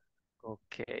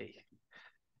 Okay.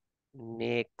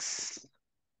 Next.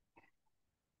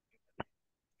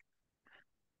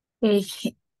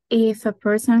 If a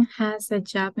person has a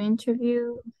job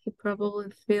interview, he probably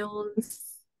feels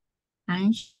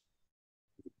anxious.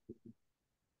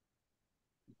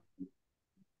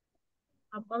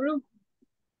 Pablo?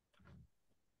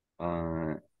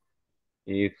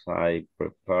 If I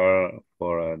prepare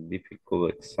for a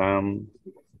difficult exam,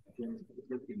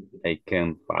 I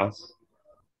can pass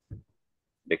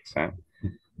the exam.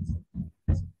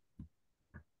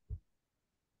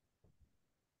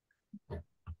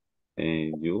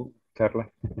 And you, Carla?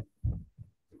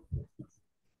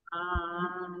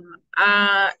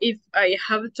 If I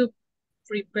have to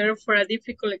prepare for a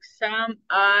difficult exam,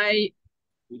 I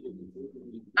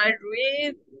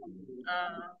read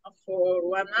for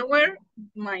 1 hour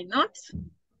my notes in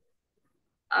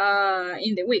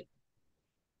the week.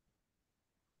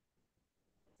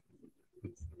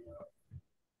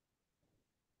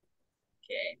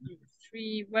 Okay,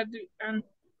 3. What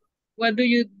do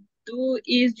you do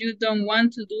if you don't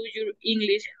want to do your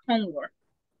English homework?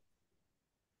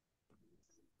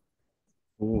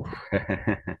 Ooh.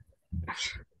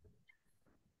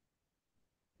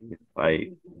 If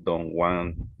I don't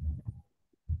want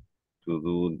to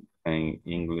do an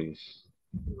English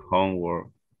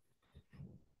homework,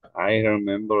 I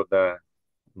remember that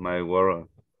my word,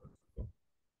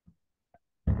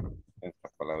 esta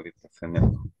palabrita se me,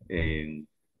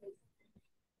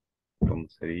 ¿cómo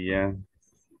sería?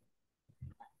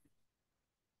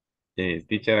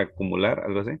 Teacher, acumular,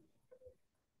 algo así.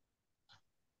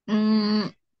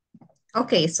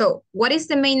 Okay, so what is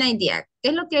the main idea?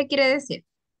 ¿Qué es lo que quiere decir?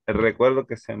 Recuerdo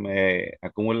que se me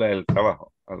acumula el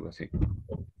trabajo, algo así.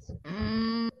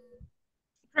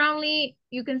 Probably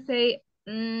you can say,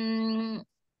 I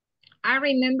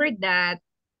remember that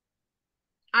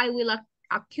I will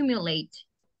accumulate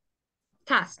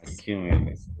tasks.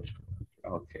 Accumulate.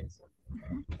 Okay.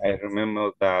 I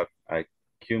remember that I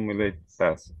accumulate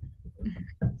tasks.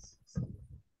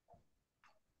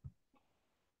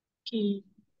 Okay.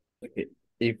 Okay.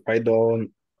 If I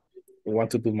don't want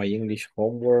to do my English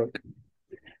homework,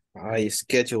 I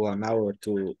schedule an hour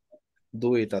to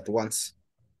do it at once.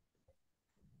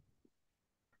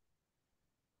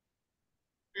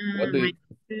 What do you?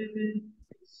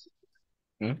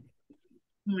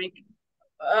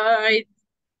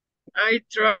 I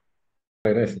try.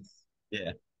 Regresas.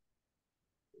 Yeah.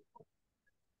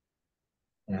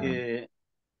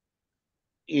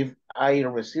 If I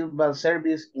receive bad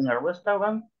service in a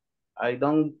restaurant, I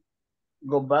don't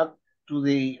go back to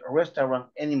the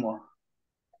restaurant anymore.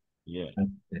 Yeah.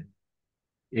 Okay.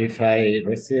 If I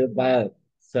receive bad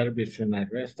service in a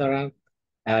restaurant,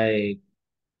 I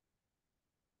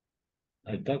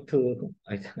talk to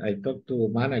I talk to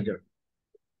manager.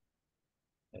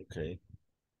 Okay.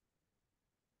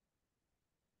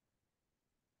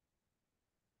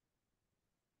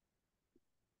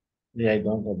 Yeah, I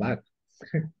don't go back.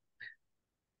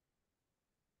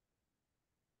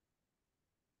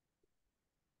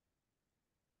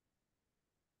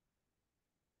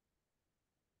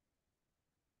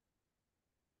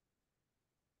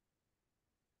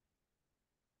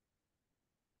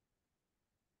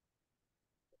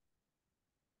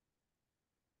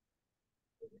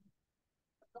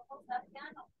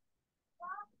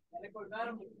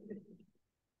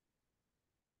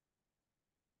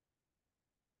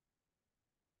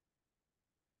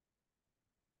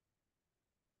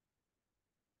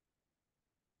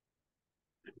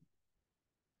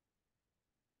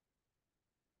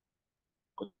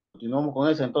 Continuamos con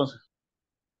eso entonces.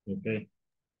 Okay.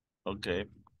 Okay.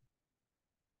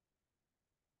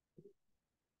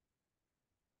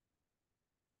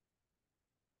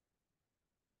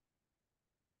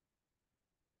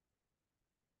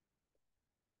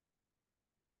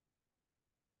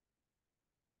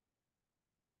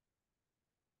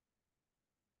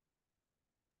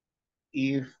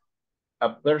 If a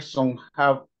person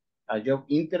have a job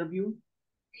interview,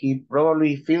 he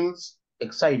probably feels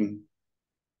exciting.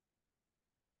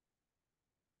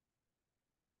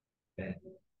 Okay.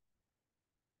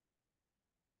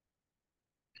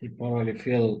 He probably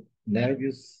feel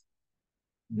nervous.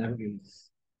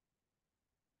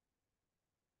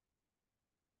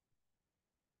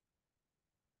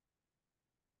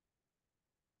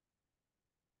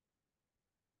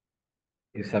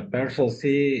 If a person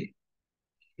see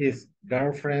his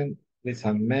girlfriend with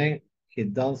a man he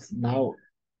does know,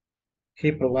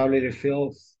 he probably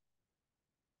feels,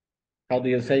 how do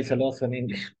you say celoso in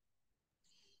English?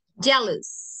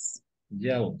 Jealous.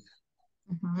 Jealous.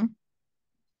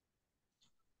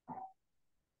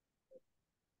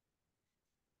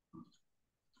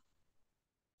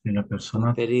 Si una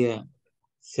persona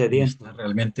Sería está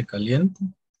realmente caliente,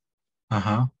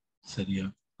 ajá,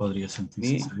 podría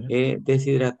sentirse sediento.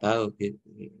 deshidratado.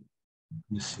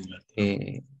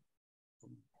 Deshidratado.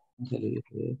 ¿Cómo se le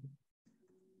dice?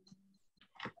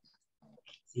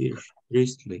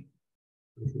 Thirsty.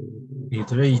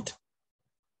 Hydrate.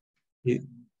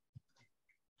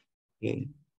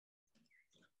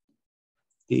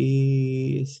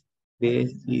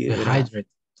 Dehydrated.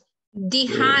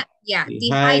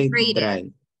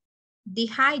 Dehydrated.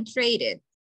 Dehydrated.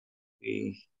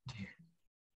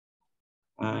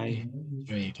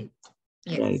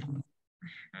 Yes.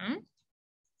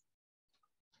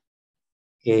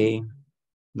 Okay.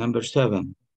 Number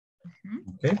 7.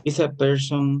 Okay. If a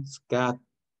person's cat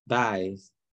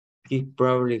dies, he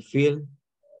probably feel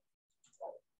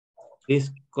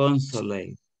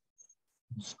disconsolate.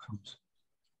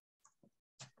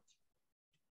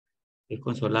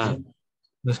 Desconsolado.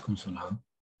 Desconsolado.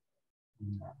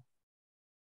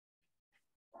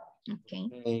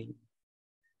 Okay.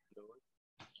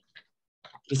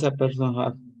 If a person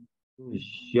has two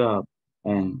jobs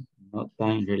and no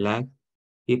time relax,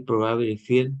 he probably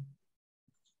feel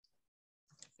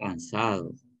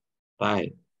cansado,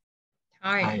 tired.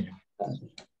 Tired.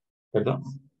 Perdón.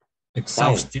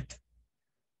 Exhausted.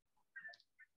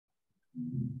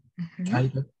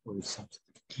 Mhm. Or exhausted.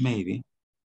 Maybe.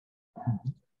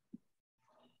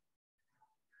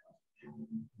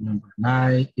 Number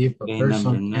 9, if a Okay, person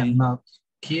number 9. cannot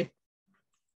keep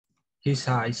his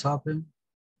eyes open,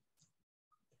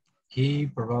 he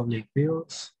probably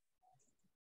feels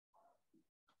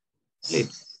Sleep.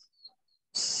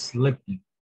 sleepy.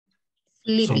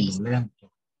 Sleepy.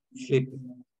 Somnolento. Sleep.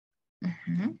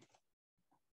 Mhm.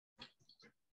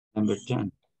 Number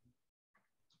 10.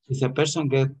 If a person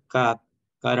get caught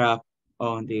up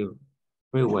on the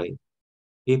freeway,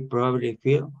 he probably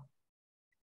feel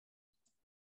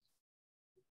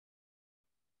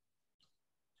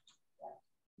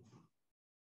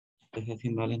ese sí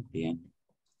no lo entiendo.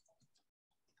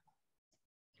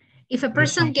 If a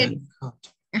person get...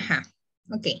 caught. Ajá.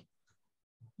 Okay.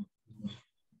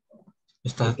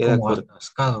 Está queda como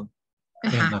atascado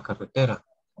en Ajá. la carretera.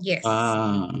 Yes.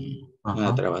 Ah, una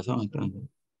Ajá. trabazón entonces.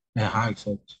 Ajá,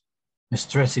 exacto.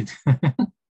 Stressed.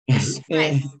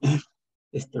 Stress.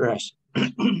 Stress.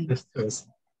 Stress.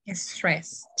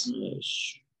 Stressed.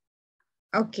 Yes.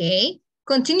 Okay.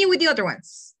 Continue with the other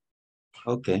ones.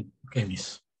 Okay. Okay,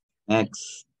 miss.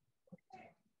 Next.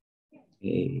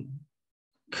 Okay.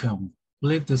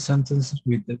 Complete the sentence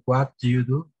with the, what do you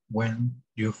do when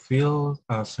you feel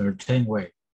a certain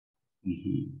way?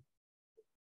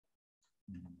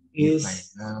 If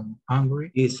I am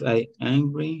angry. Is I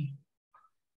angry?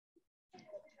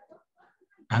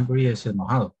 Angry es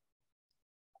enojado.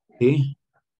 Sí.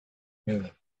 Yeah.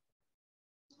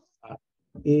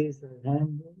 Is I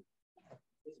angry?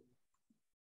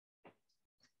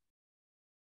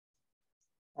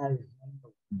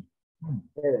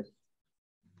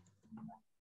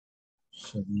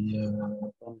 Sería,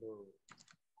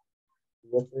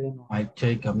 I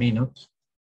take a minute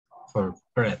for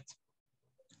breath.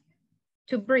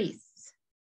 To breathe.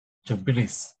 To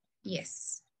breathe.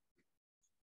 Yes.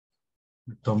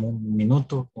 Tomo un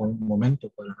minuto o un momento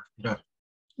para respirar.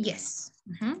 Yes.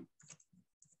 Mhm.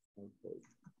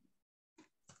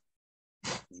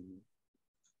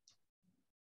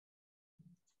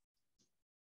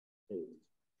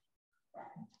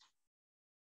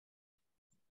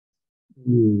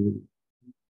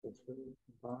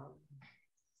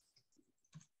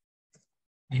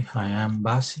 If I am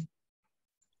busy.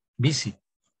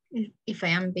 If I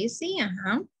am busy,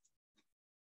 uh-huh.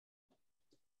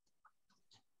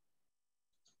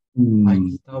 I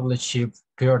establish a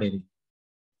priority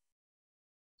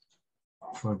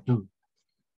for do.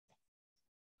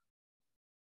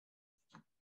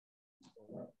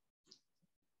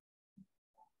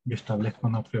 Yo establezco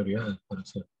una prioridad para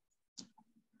hacer.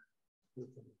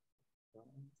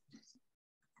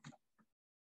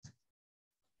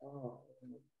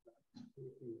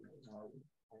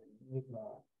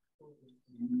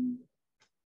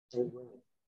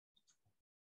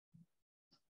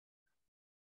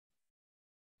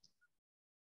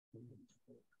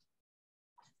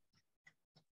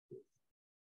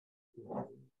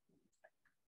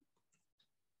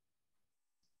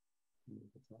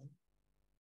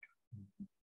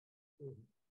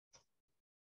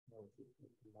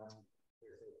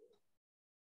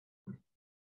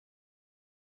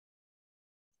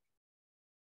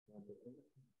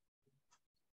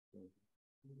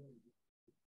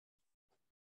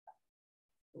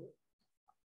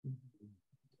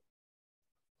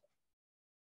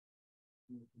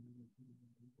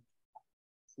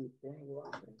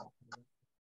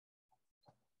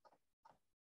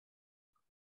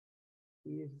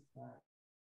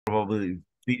 Probably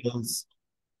feels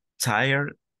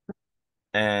tired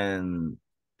and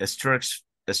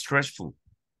stressful.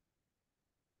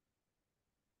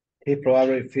 He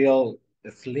probably feels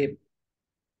asleep.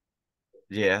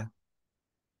 Yeah.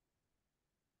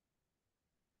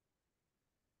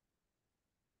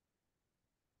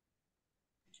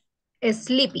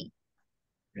 Sleepy.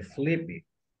 Sleepy.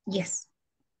 Yes.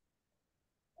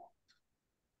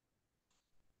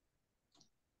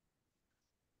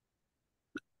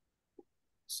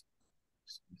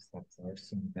 It's a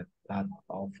person that got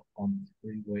off on the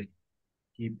freeway.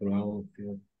 He probably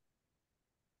feels.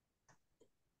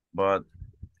 But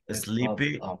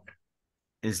sleepy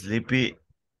is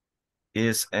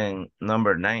in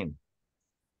number 9.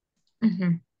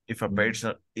 Mm-hmm. If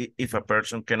a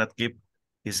person cannot keep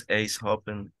his eyes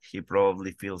open, he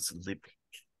probably feels sleepy.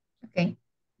 Okay.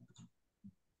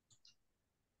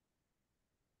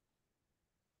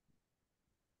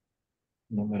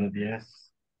 Número 10.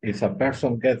 If a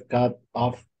person gets cut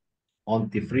off on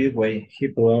the freeway, he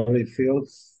probably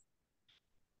feels.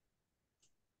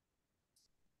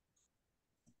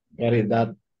 What is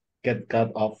that? Get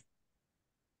cut off.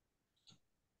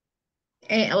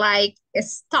 Like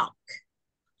stuck.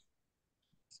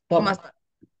 Como, Stop.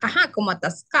 ajá, como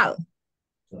atascado.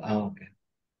 Okay.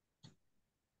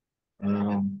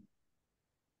 Um,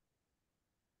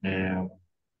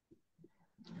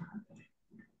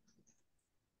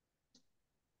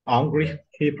 Angry.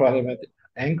 He probably meant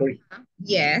angry.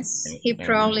 Yes, he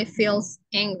probably feels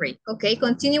angry. Okay,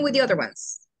 continue with the other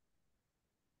ones.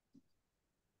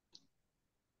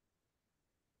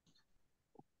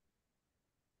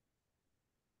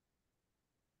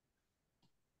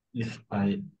 If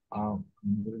I am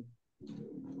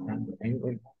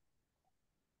angry.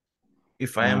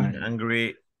 If I am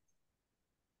angry,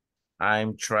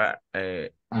 I'm try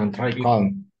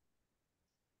calm.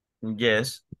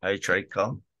 Yes, I try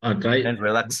calm Try and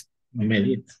relax.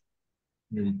 Meditate.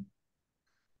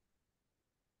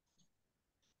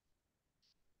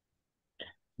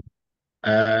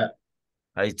 I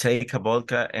take a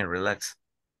vodka and relax.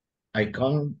 I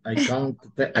count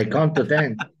to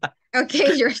 10.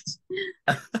 Okay, you're.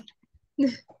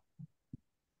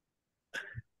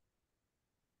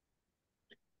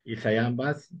 If I am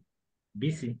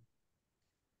busy.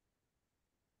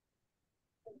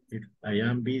 If I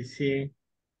am busy,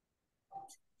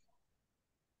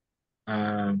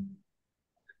 uh,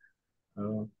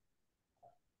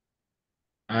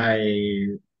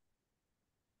 I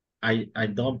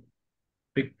don't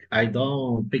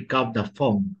pick up the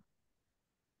phone.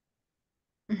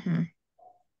 Mm-hmm.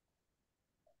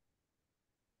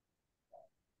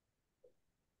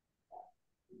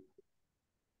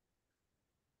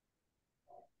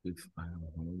 If I am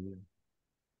hungry.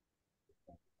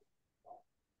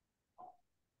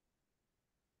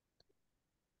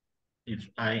 If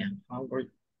I am hungry,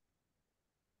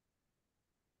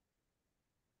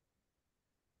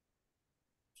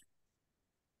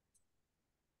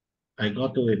 I go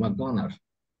to the McDonald's.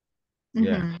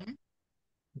 Yeah. Mm-hmm.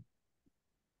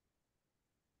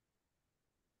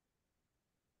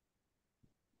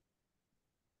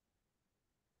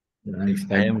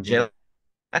 If I am jealous.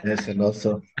 Es el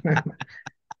oso.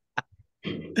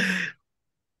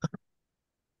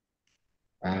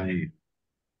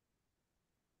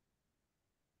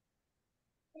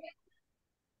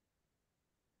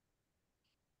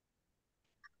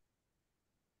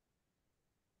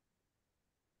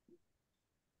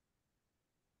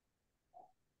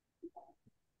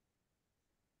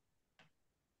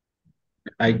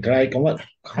 I try,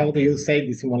 how do you say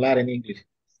disimular in English?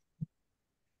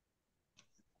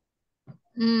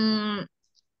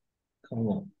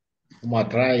 Como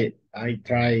I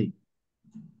try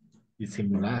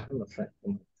disimular. No sé.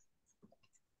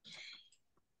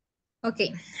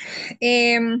 Okay.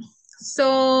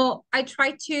 So I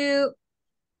try to,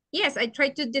 yes, I try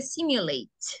to dissimulate.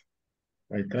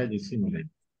 I try dissimulate.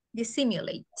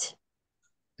 Dissimulate.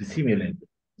 Dissimulate.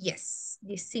 Yes,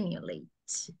 dissimulate.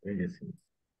 Yes.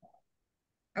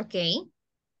 Okay.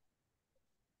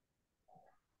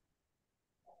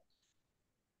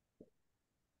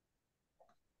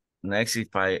 Next,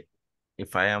 if I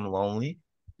am lonely,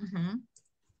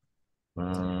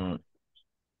 Mm-hmm.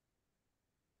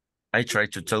 I try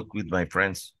to talk with my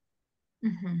friends.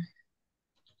 Mm-hmm.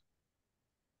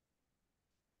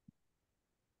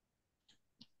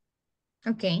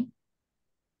 Okay.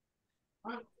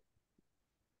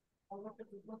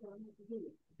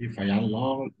 If I am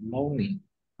lonely.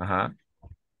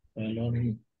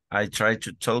 Lonely. I try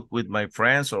to talk with my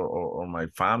friends or my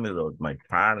family or my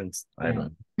parents. I don't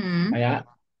know. Mm-hmm.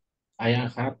 I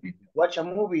am happy. Watch a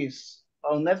movies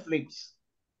on Netflix.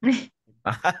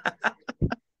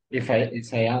 If I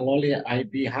am lonely, I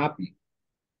be happy.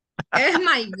 Oh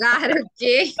my God,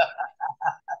 okay.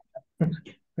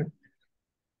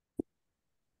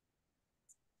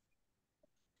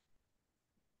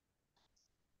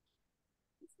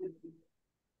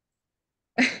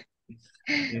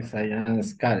 If I am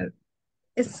scared.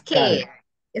 Scared.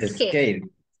 Scared.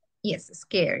 Yes,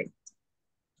 scared.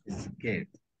 Scared.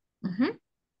 Mm-hmm.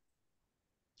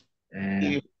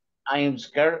 If I am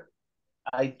scared,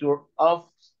 I turn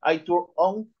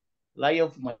on light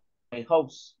of my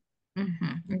house.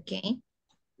 Mm-hmm. Okay.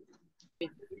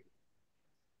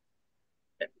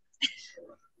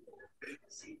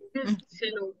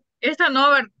 Esta no,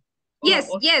 ¿verdad?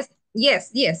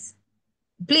 Yes.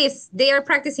 Please, they are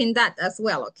practicing that as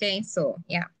well, okay? So,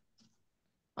 yeah.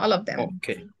 All of them.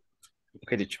 Okay.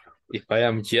 Okay, teacher. If I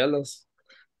am jealous.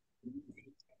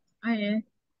 ¿Qué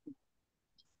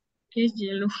es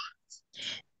hielo?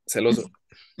 Celoso.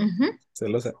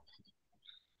 Celosa.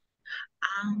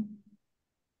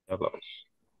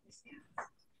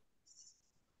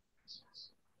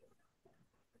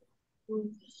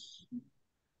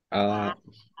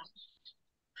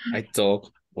 I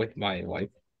talk with my wife.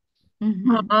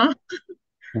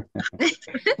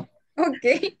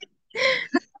 Okay.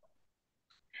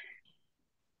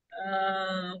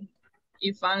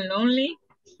 If I'm lonely.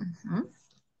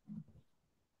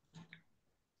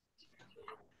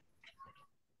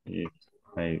 If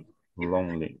I'm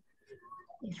lonely.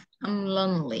 If I'm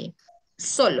lonely.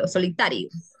 Solo, solitario.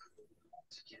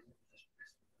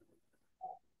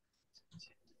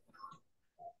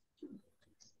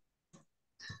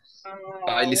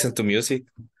 I listen to music.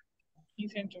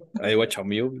 I watch a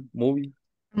movie.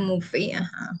 Movie,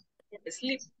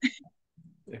 Sleep.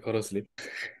 I go to sleep.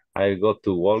 I go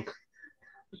to walk.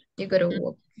 You go to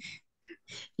walk.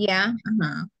 Yeah.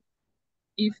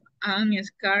 If I'm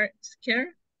scared.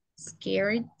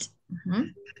 Scared.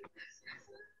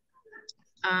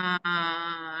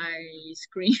 I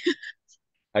scream.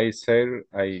 I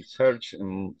search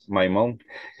my mom.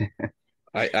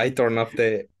 I turn on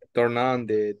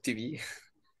the TV.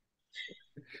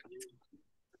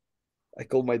 I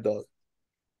call my dog.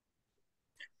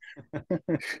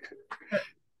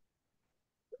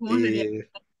 ¿Cómo sería?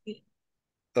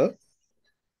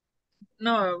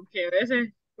 No, que a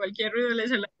veces cualquier ruido le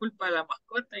echa la culpa a la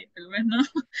mascota y tal vez no.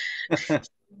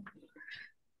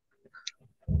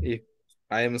 If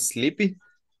I am sleepy,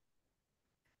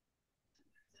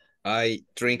 I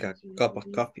drink a cup of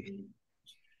coffee.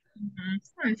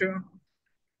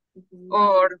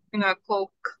 Or a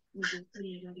Coke.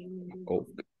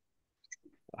 Coke.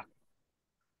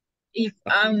 If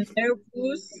I'm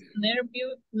nervous,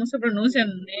 no se pronuncia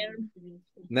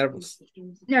Nervous.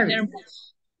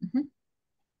 nervous.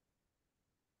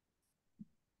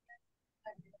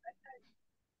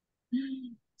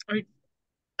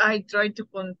 I try to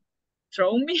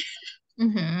control me.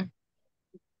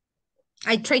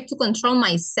 I try to control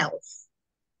myself.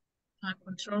 I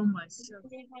control myself.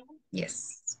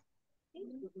 Yes.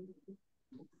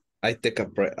 I take a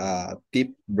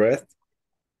deep breath.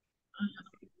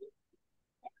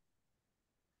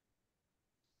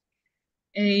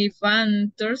 If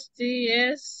I'm thirsty,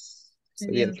 yes.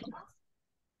 Sediento.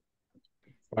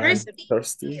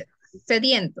 Thirsty.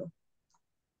 Sediento.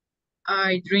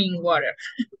 I drink water.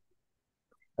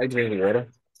 I drink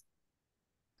water.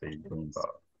 I drink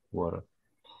water.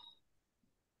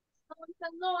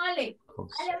 No, Ale.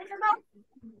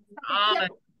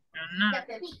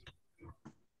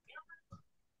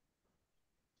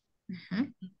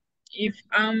 If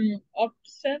I'm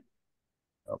upset.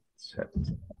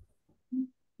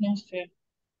 No sé.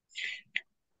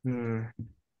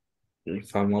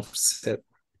 If I'm upset.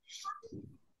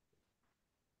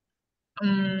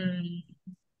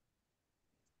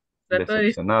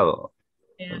 Decepcionado.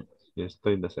 Yo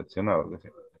estoy decepcionado.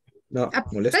 No,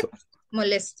 molesto.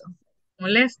 Molesto.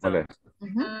 Molesto.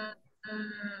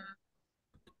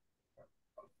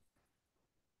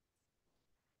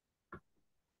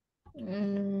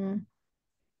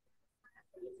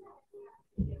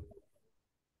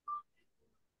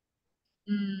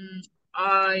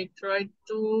 I try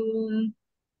to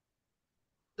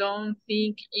don't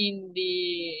think in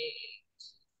the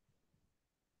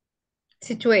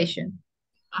situation.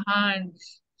 In the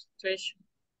situation.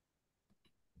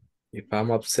 If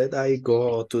I'm upset, I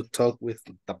go to talk with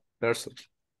the person.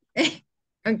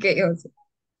 Okay, also.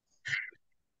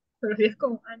 Pero si es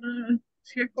como,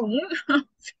 si es común.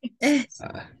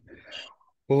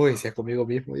 Uy, si es conmigo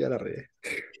mismo, ya la regué.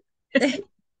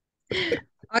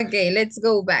 Okay, let's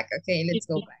go back. Okay, let's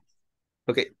go back.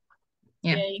 Okay.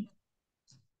 Yeah. Okay.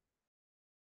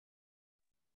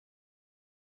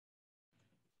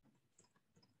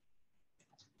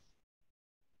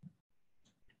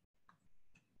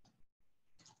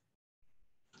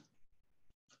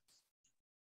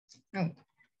 Oh.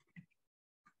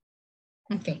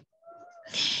 Okay.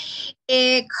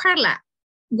 Carla,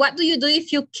 what do you do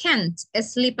if you can't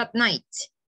sleep at night?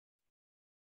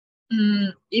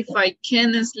 If I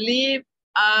can't sleep,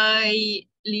 I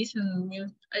listen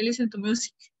to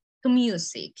music. To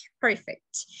music.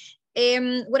 Perfect.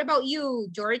 What about you,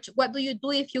 George? What do you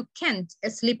do if you can't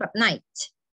sleep at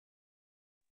night?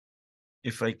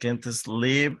 If I can't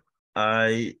sleep,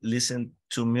 I listen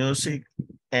to music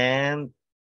and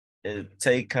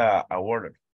take a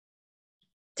water.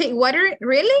 Take water?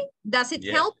 Really? Does it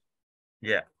help?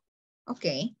 Yeah.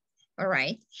 Okay. All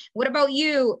right. What about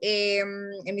you?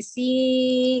 Let me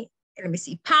see.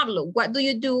 Pablo, what do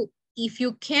you do if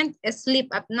you can't sleep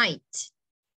at night?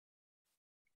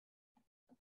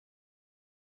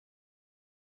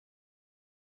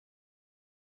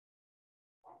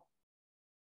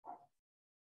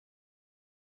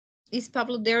 Is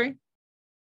Pablo there?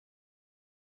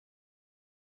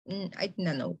 I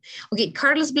don't know. Okay,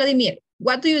 Carlos Vladimir,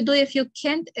 what do you do if you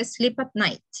can't sleep at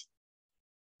night?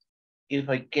 If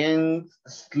I can't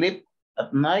sleep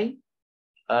at night,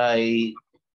 I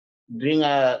drink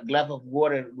a glass of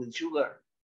water with sugar.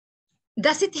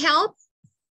 Does it help?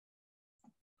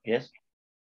 Yes.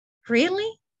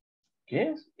 Really?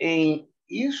 Yes. And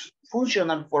it's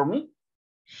functional for me.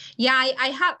 Yeah,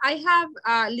 I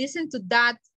have listened to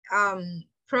that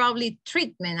probably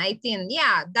treatment. I think,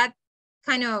 yeah, that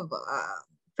kind of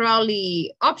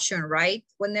probably option, right?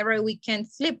 Whenever we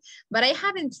can't sleep, but I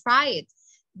haven't tried.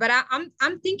 But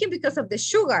I'm thinking because of the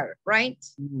sugar, right?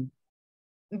 Mm-hmm.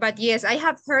 But yes, I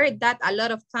have heard that a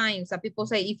lot of times that people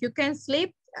say, if you can't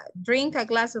sleep, drink a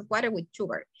glass of water with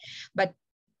sugar. But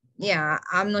yeah,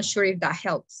 I'm not sure if that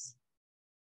helps.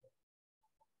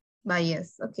 But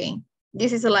yes, okay.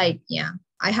 This is like, yeah,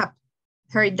 I have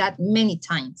heard that many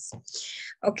times.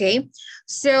 Okay,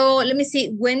 so let me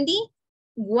see. Wendy,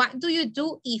 what do you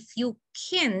do if you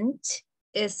can't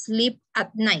sleep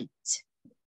at night?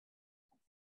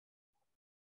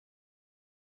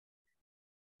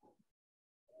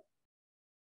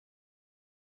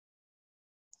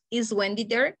 Is Wendy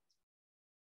there?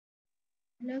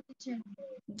 Hello, teacher.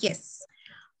 Yes.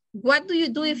 What do you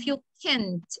do if you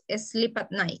can't sleep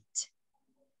at night?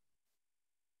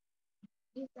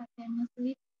 If I cannot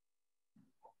sleep,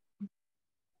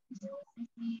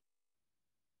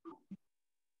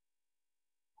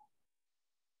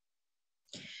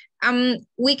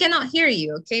 we cannot hear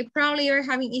you, okay? Probably you're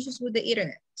having issues with the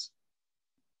internet.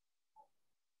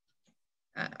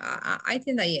 I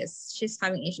think that yes, she's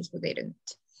having issues with the internet.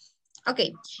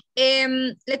 Okay,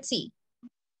 let's see.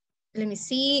 Let me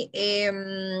see.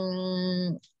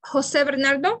 Jose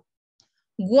Bernardo,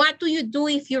 what do you do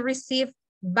if you receive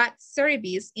bad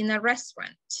service in a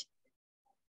restaurant?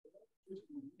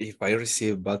 If I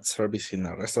receive bad service in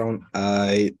a restaurant,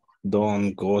 I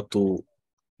don't go to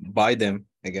buy them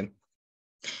again.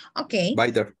 Okay. Buy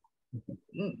them.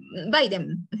 Buy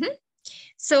them. Mm-hmm.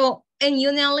 So, and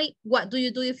you, Nelly, what do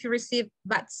you do if you receive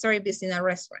bad service in a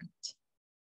restaurant?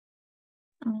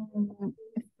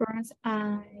 First,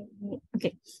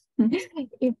 okay.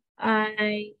 If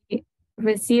I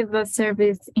receive a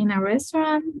service in a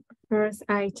restaurant, first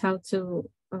I talk to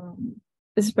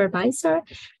the supervisor,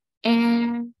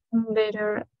 and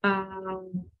later I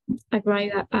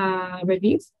write a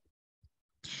review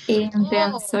and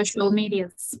then social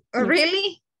medias. Oh,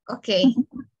 really? Okay.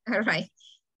 All right.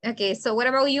 Okay, so what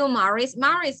about you, Maris?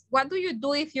 Maris, what do you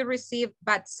do if you receive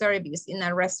bad service in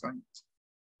a restaurant?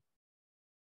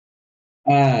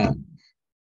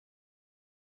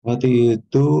 What do you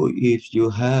do if you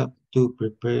have to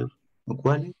prepare a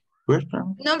quality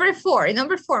restaurant? Number four,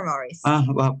 Maurice.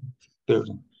 Well,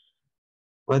 pardon.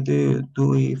 What do you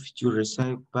do if you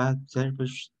receive bad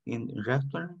service in a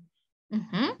restaurant?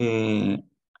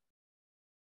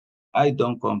 I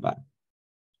don't come back.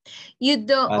 You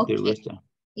don't, at okay. the restaurant.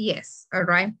 Yes, all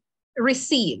right.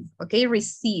 Receive, okay,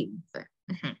 receive.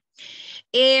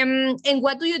 And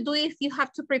what do you do if you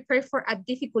have to prepare for a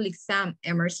difficult exam,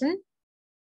 Emerson?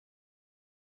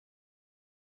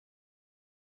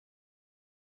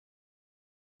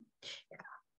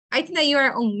 I think that you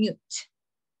are on mute.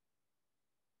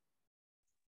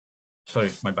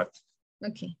 Sorry, my bad.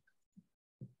 Okay.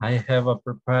 I have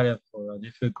prepared for a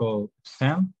difficult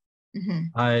exam.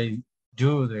 I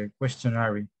do the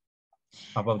questionnaire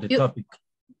about the topic.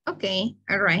 Okay,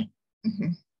 all right.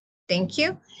 Thank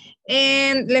you.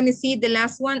 And let me see the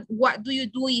last one. What do you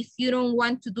do if you don't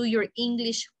want to do your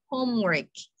English homework,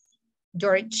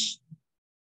 George?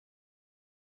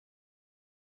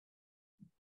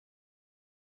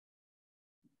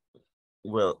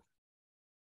 Well,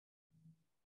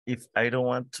 if I don't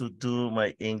want to do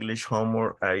my English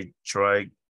homework, I try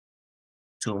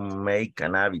to make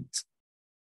an habit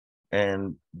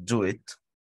and do it.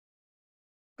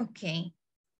 Okay.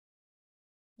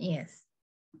 Yes.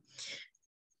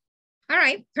 All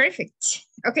right, perfect.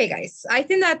 Okay, guys, I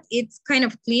think that it's kind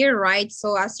of clear, right?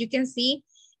 So as you can see,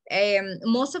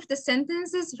 most of the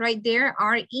sentences right there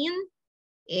are in,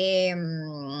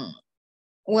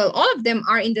 well, all of them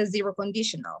are in the zero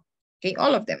conditional. Okay,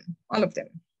 all of them.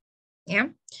 Yeah.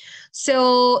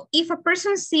 So if a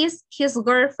person sees his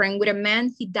girlfriend with a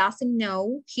man he doesn't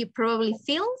know, he probably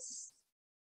feels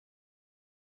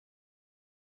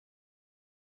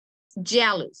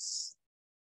jealous.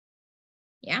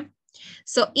 Yeah.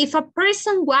 So if a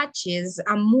person watches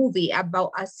a movie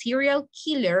about a serial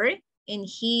killer and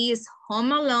he is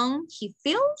home alone, he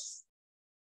feels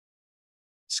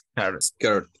scared.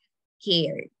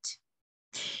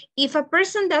 If a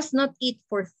person does not eat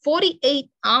for 48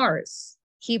 hours,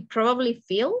 he probably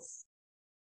feels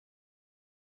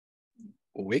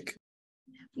Weak.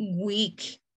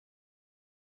 weak.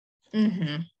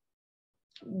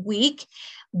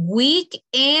 Weak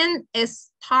and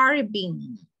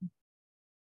starving,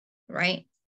 right?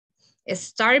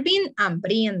 Starving,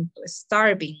 hambriento,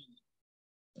 starving,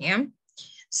 yeah?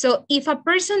 So if a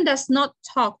person does not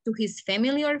talk to his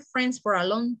family or friends for a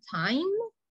long time,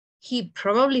 he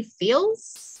probably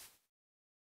feels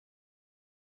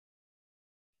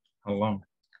Alone.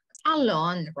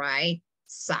 alone, right?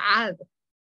 Sad.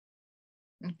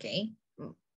 Okay,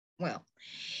 well,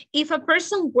 if a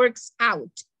person works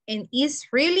out and is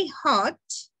really hot,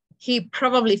 he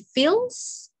probably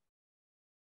feels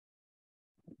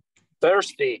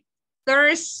Thirsty.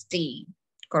 thirsty,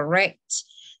 correct.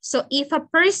 So if a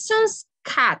person's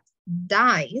cat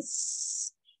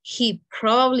dies, he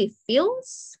probably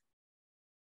feels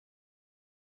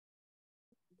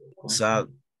Sad.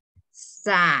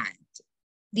 sad,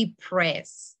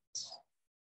 depressed,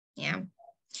 yeah.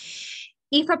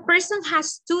 If a person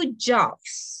has 2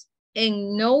 jobs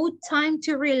and no time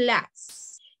to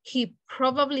relax, he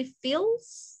probably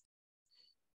feels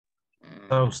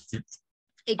Toasted.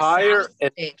 Tired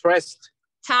and exhausted. stressed.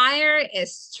 Tired,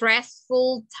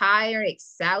 stressful, tired,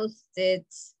 exhausted,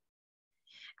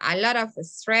 a lot of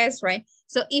stress, right?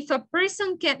 So if a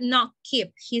person cannot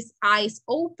keep his eyes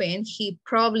open, he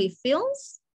probably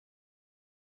feels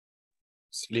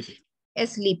Sleepy.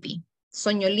 sleepy,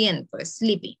 soñoliento,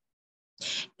 sleepy.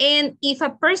 And if a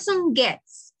person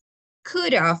gets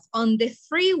cut off on the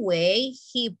freeway,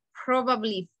 he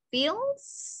probably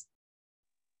feels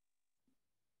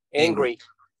Angry.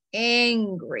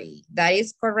 angry. That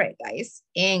is correct. That is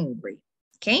angry.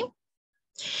 Okay.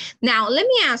 Now, let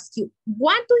me ask you,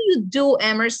 what do you do,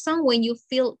 Emerson, when you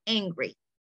feel angry?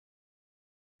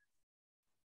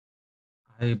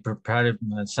 I prepared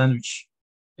my sandwich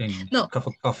and a cup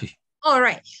of coffee. All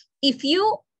right. If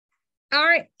you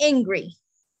are angry.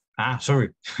 Sorry.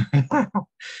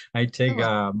 I take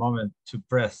a moment to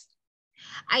breathe.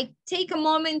 I take a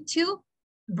moment to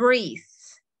breathe.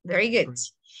 Very good.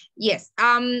 Yes.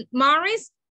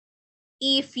 Morris,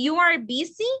 if you are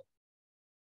busy.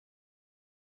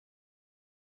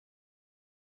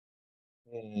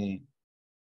 If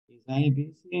I'm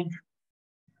busy,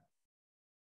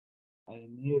 I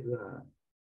need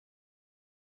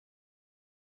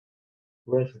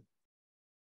rest.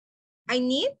 I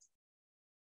need?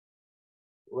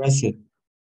 Rest.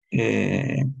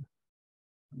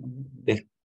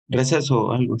 Receso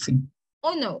o algo así.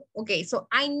 Oh, no. Okay, so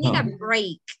I need a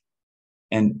break.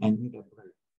 And I need a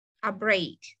break. A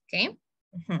break, okay?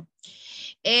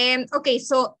 Okay,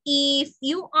 so if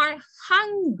you are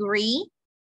hungry,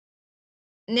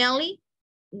 Nelly,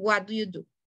 what do you do?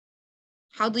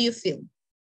 How do you feel?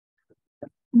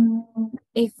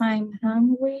 If I'm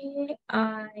hungry,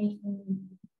 I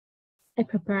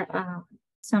prepare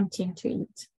something to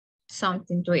eat.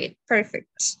 Something to eat.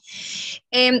 Perfect.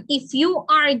 If you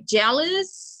are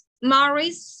jealous,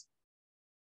 Maurice,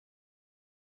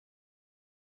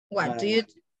 what do you do?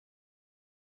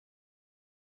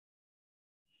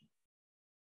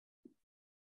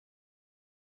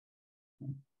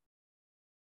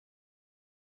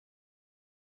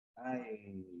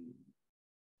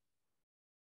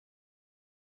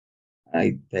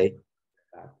 I take.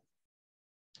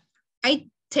 I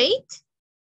take?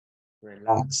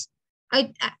 Relax.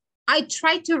 I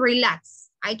try to relax.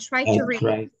 I try to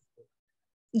relax.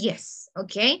 Yes,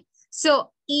 okay.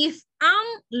 So if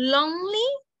I'm lonely,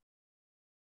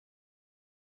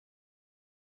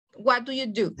 what do you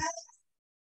do?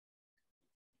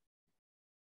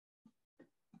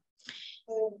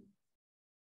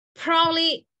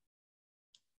 Probably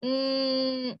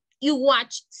you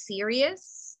watch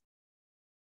series,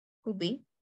 could be.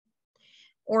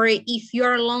 Or if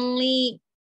you're lonely,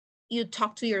 you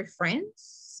talk to your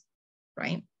friends,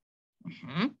 right?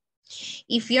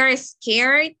 If you're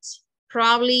scared,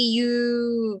 probably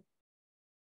you,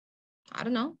 I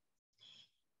don't know.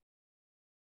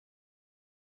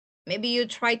 Maybe you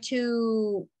try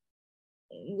to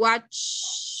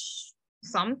watch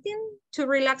something to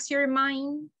relax your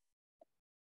mind,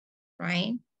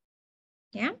 right?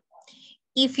 Yeah.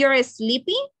 If you're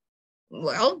sleepy,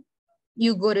 well,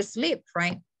 you go to sleep,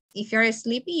 right? If you're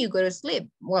sleepy, you go to sleep.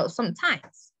 Well,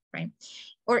 sometimes, right?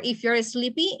 Or if you're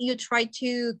sleepy, you try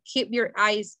to keep your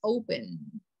eyes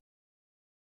open,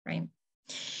 right?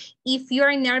 If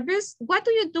you're nervous, what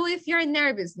do you do if you're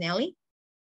nervous, Nelly?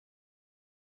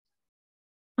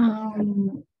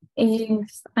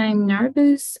 If I'm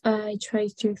nervous, I try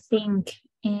to think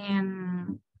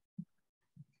and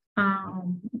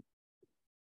um,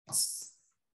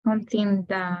 something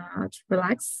that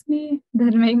relaxes me,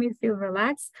 that make me feel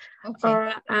relaxed. Okay.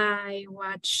 Or I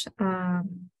watch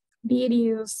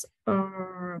videos,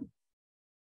 or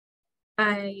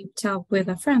I talk with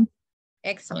a friend.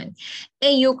 Excellent.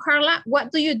 And you, Carla,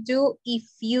 what do you do if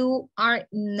you are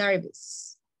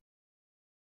nervous?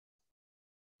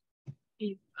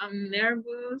 If I'm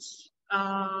nervous,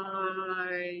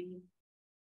 I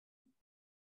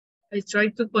try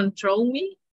to control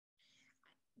me.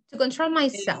 To control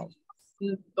myself.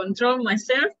 Control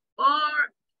myself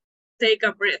or take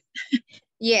a breath.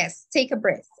 Yes, take a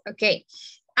breath. Okay.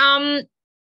 And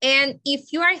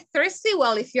if you are thirsty,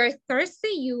 well, if you're thirsty,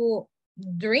 you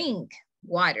drink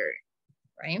water,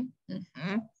 right?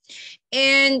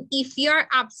 And if you're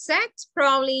upset,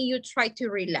 probably you try to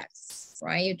relax,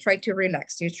 right? You try to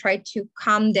relax. You try to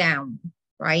calm down,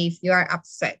 right? If you are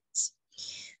upset.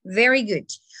 Very good.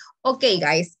 Okay,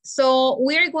 guys. So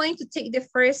we're going to take the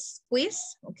first quiz.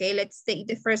 Okay, let's take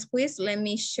the first quiz. Let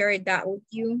me share that with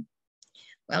you.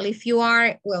 Well, if you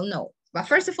are, well, no. But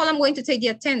first of all, I'm going to take the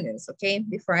attendance, okay,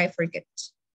 before I forget.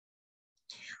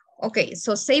 Okay,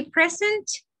 so say present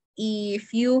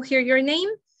if you hear your name.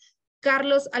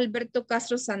 Carlos Alberto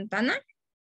Castro Santana.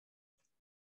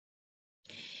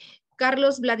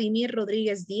 Carlos Vladimir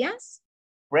Rodríguez Díaz.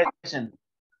 Present.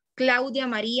 Claudia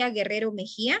María Guerrero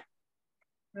Mejía.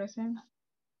 Present.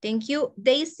 Thank you.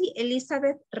 Daisy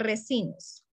Elizabeth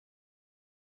Recinos.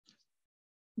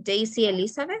 Daisy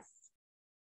Elizabeth.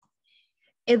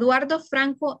 Eduardo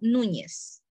Franco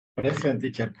Núñez. Present,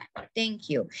 teacher. Thank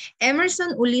you.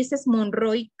 Emerson Ulises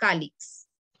Monroy Calix.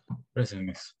 Present,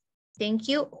 miss. Thank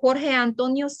you. Jorge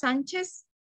Antonio Sánchez.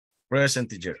 Present,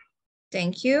 teacher.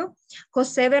 Thank you.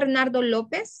 José Bernardo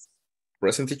López.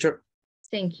 Present, teacher.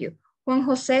 Thank you. Juan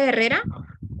José Herrera.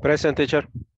 Present, teacher.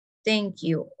 Thank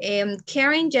you.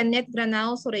 Karen Janet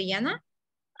Granados Orellana.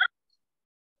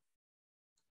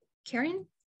 Karen.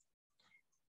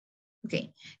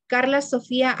 Okay. Carla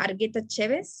Sofía Argueta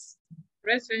Chévez.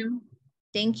 Present.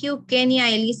 Thank you. Kenia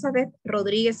Elizabeth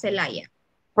Rodríguez Zelaya.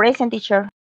 Present, teacher.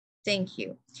 Thank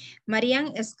you.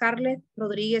 Marian Scarlett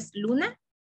Rodríguez Luna.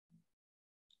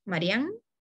 Marian.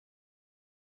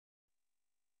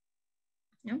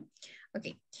 No?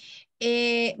 Okay.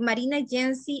 Marina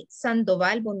Jensi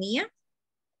Sandoval Bonilla.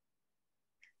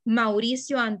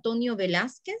 Mauricio Antonio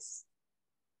Velázquez.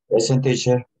 Present,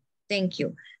 teacher. Thank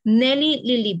you. Nelly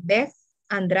Lilibeth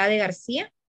Andrade García.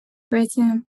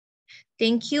 Present.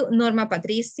 Thank you. Norma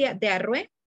Patricia de Arrué.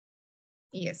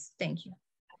 Yes, thank you.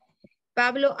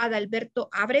 Pablo Adalberto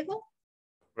Ábrego.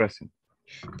 Present.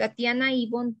 Tatiana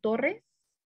Ivonne Torres.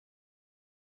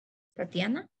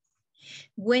 Tatiana.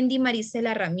 Wendy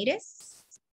Marisela Ramírez.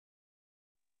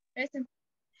 Present.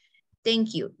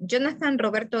 Thank you. Jonathan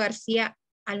Roberto García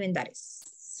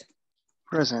Almendares.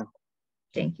 Present.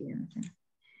 Thank you, Jonathan.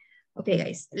 Okay,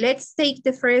 guys, let's take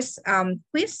the first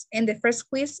quiz. And the first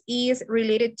quiz is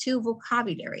related to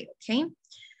vocabulary, okay?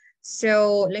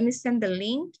 So let me send the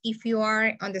link. If you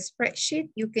are on the spreadsheet,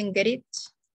 you can get it,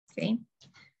 okay?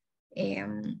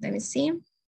 Let me see.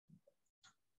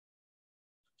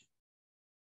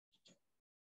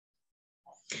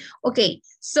 Okay,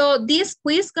 so this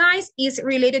quiz, guys, is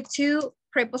related to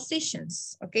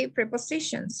prepositions, okay?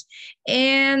 Prepositions.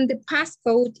 And the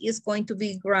passcode is going to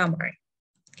be grammar,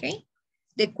 okay?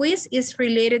 The quiz is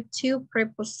related to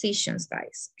prepositions,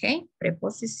 guys, okay?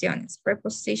 Preposiciones,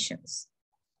 prepositions.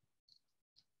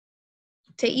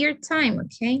 Take your time,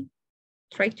 okay?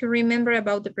 Try to remember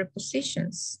about the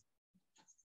prepositions.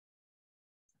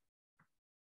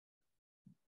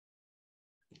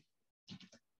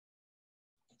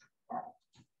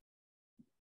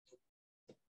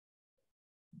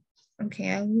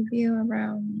 Okay, I'll give you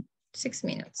around 6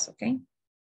 minutes, okay?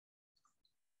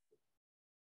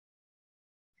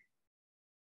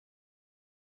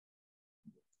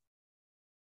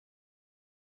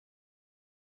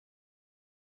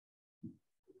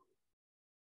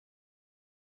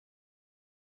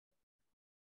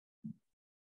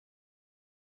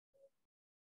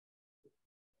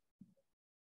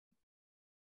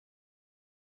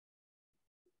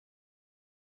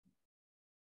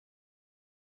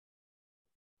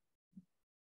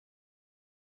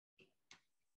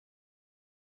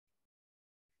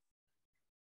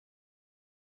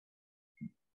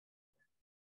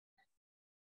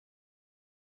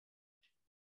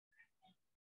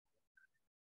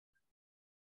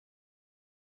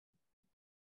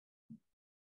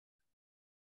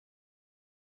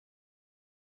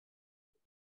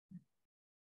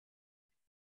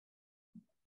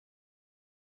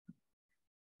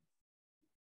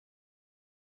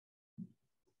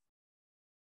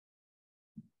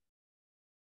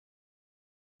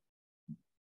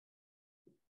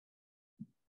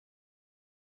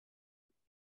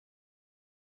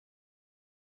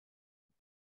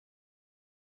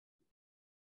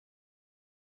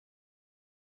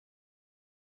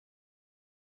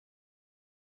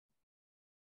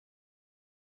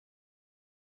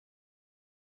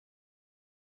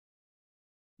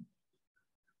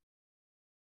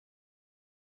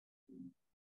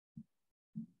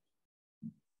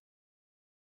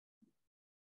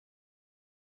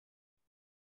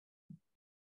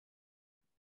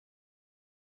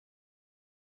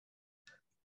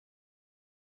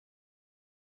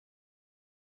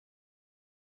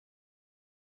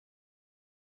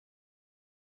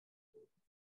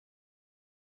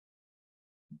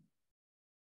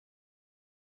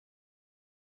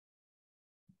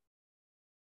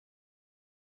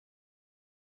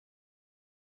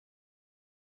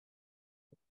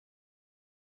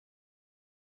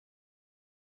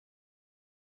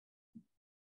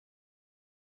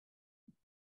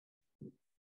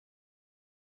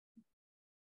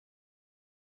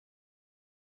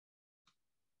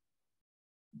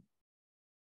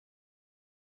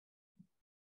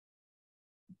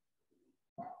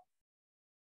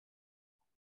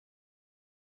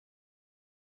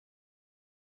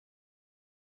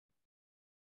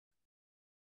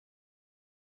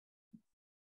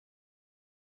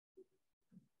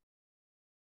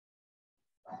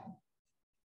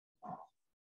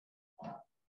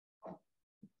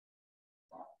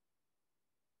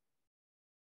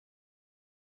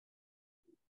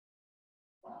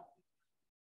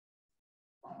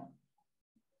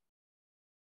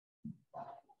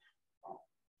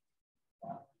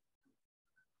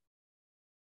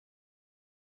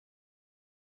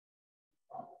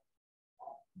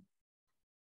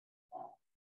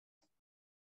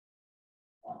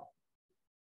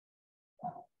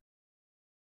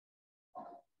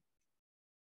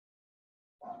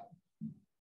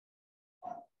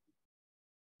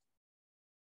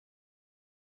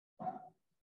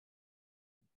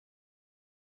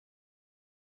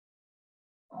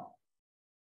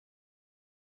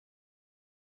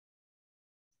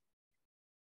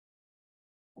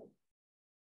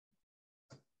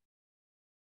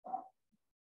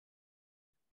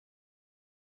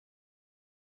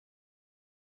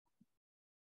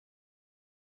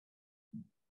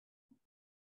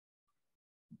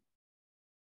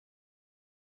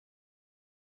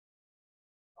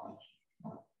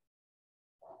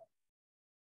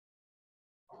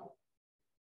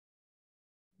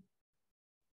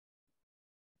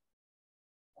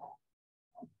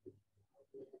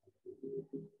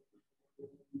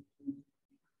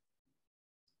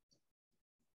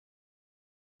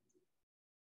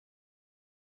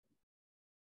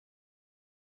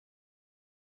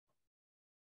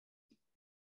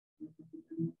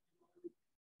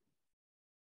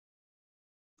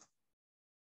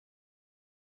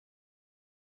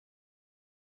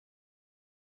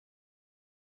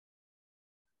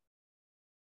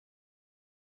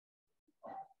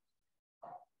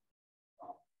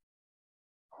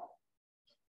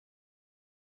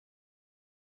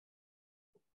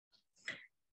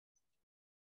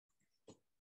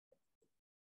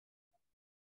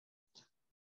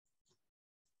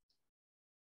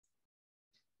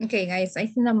 Okay, guys, I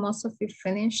think that most of you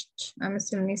finished. I'm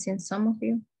still missing some of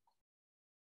you.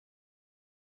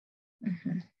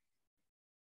 Mhm.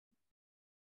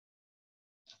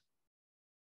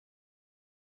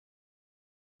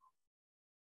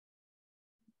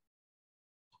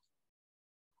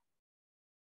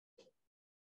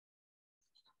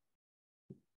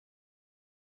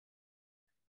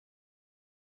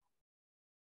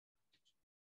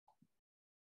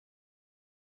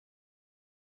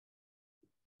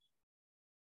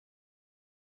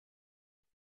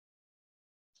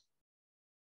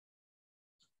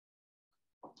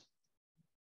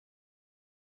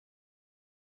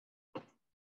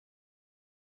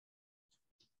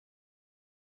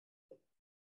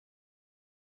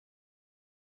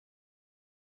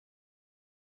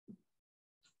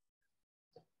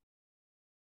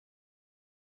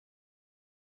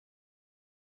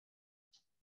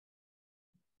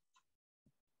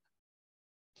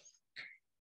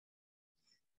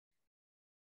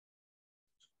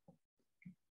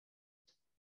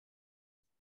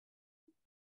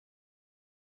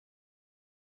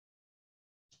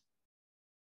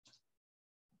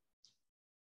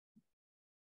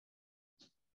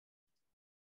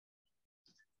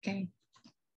 Okay.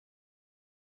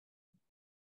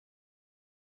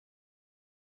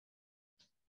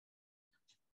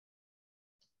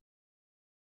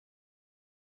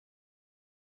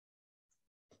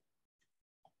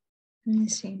 Let me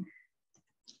see.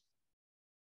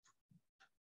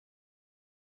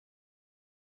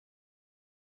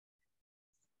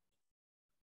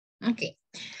 Okay,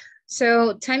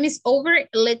 so time is over.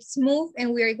 Let's move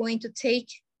and we are going to take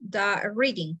the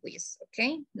reading quiz,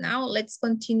 okay? Now let's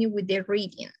continue with the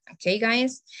reading, okay,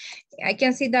 guys? I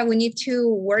can see that we need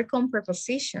to work on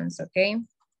prepositions, okay?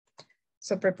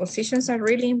 So prepositions are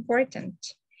really important.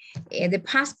 The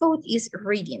passport is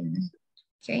reading,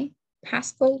 okay?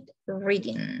 Passport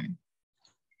reading.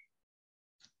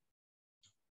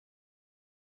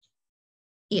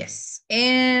 Yes,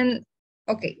 and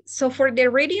okay, so for the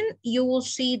reading, you will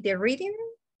see the reading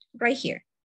right here.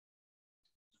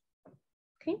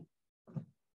 Okay.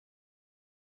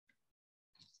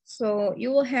 So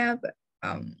you will have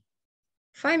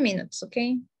 5 minutes,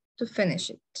 okay, to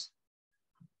finish it.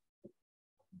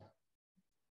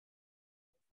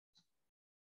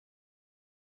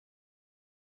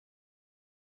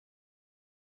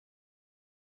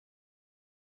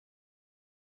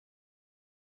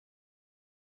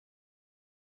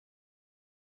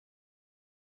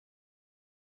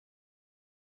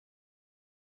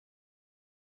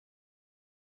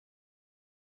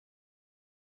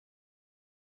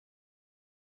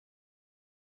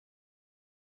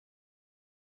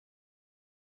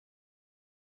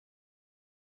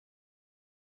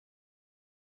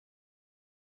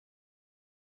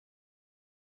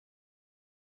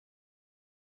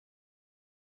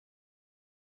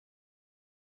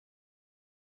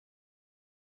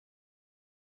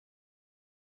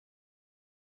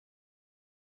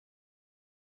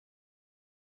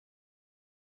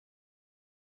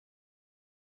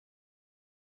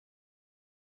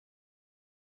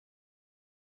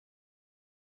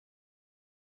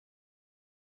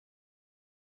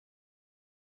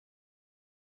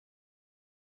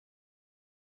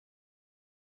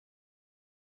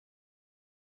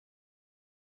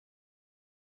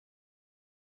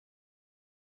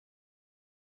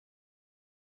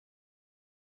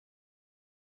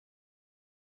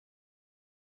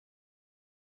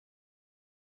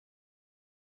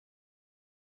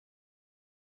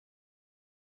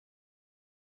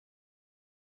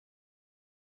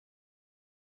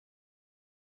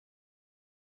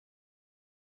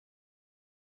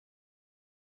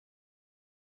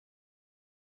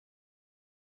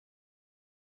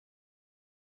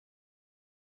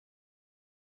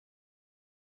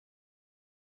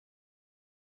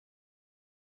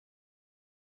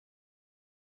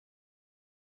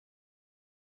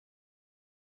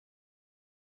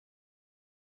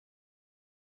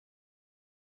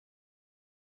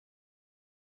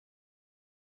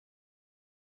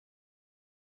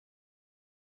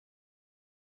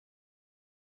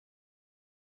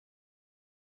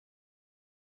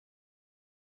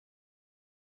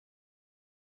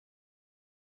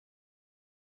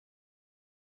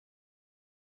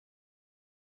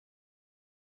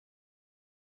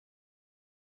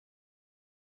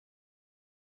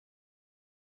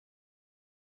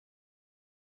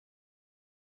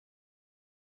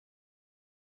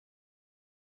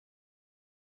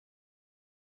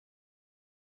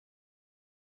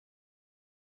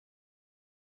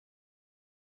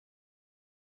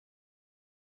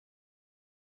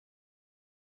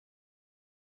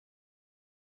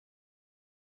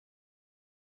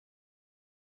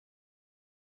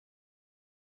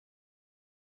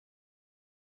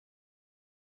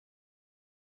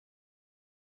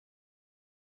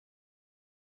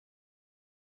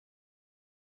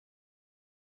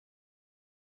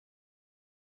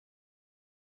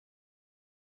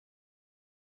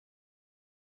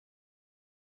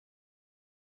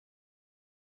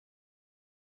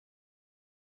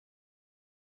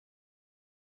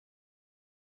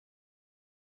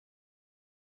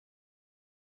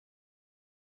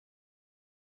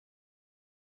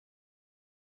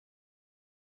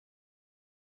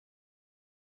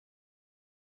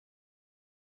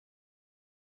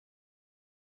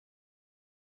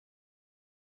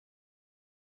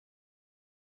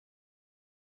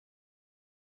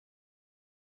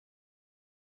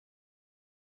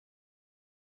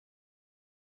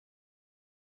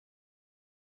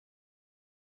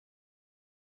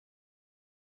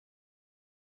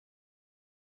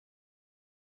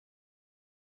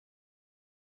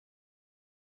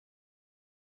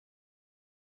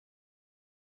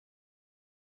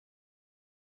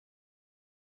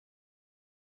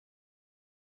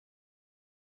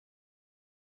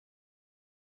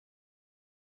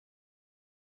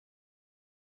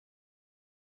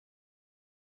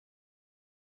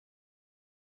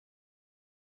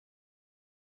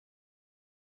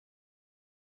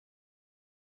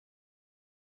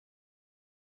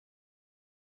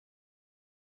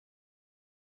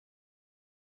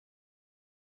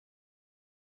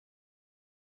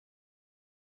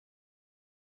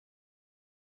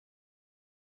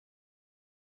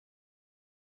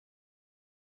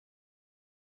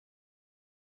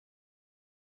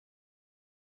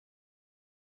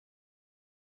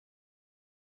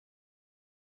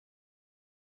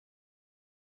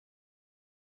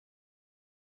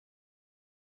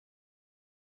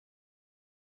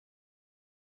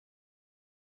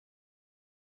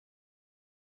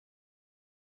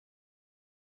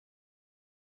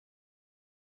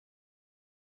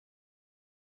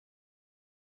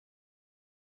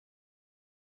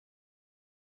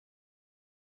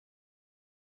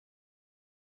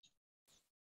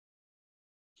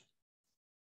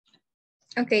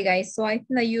 Okay, guys, so I think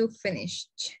that you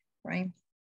finished, right?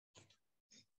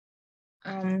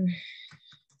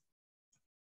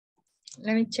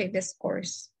 Let me check the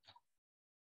scores.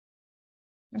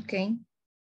 Okay.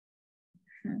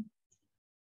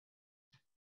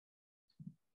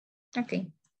 Okay.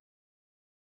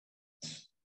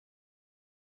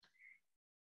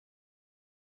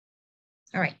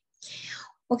 All right.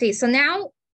 Okay, so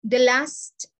now the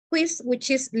last quiz,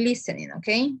 which is listening,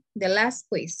 okay? The last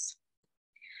quiz.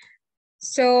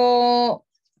 So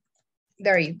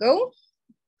there you go.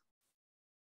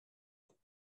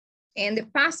 And the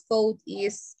passcode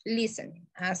is listening,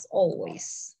 as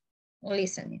always,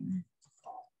 listening.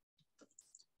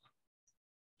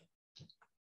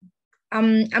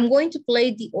 I'm going to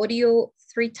play the audio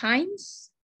 3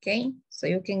 times, okay? So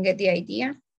you can get the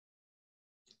idea.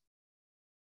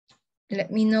 Let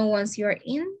me know once you're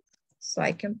in so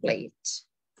I can play it.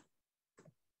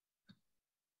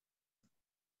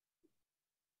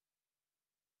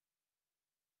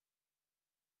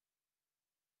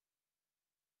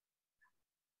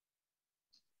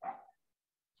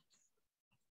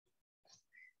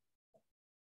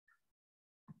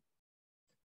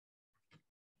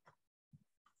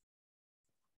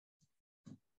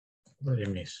 Very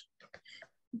nice.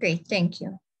 Okay, thank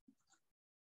you.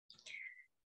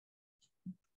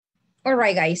 All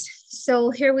right, guys. So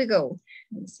here we go.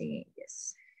 Let me see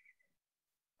this.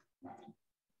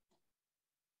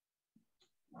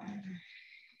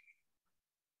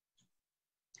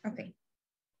 Okay.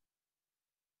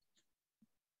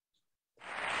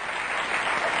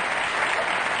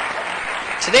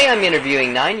 Today I'm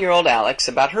interviewing 9-year-old Alex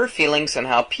about her feelings on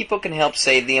how people can help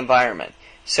save the environment.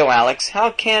 So Alex, how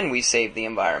can we save the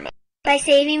environment? By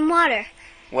saving water.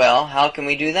 Well, how can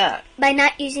we do that? By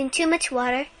not using too much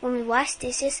water when we wash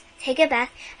dishes, take a bath,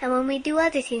 and when we do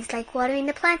other things like watering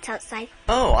the plants outside.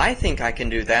 Oh, I think I can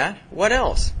do that. What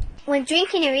else? When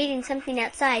drinking or eating something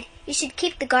outside, you should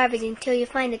keep the garbage until you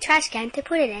find the trash can to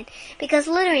put it in, because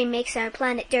littering makes our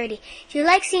planet dirty. Do you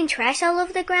like seeing trash all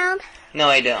over the ground? No,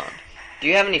 I don't. Do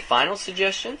you have any final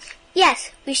suggestions?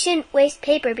 Yes, we shouldn't waste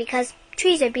paper because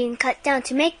trees are being cut down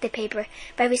to make the paper.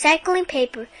 By recycling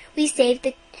paper, we save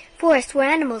the forest where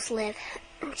animals live.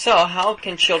 So, how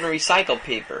can children recycle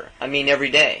paper? I mean,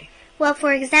 every day. Well,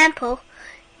 for example,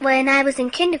 when I was in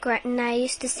kindergarten, I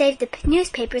used to save the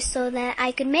newspapers so that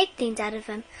I could make things out of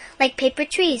them, like paper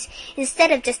trees,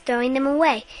 instead of just throwing them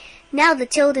away. Now the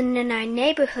children in our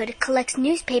neighborhood collect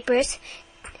newspapers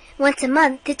once a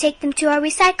month to take them to our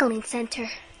recycling center.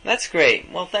 That's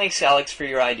great. Well, thanks, Alex, for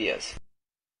your ideas.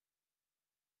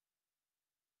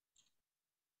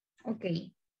 Okay,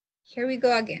 here we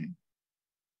go again.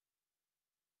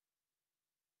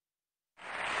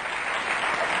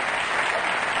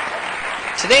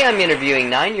 Today I'm interviewing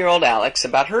 9-year-old Alex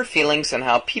about her feelings on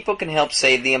how people can help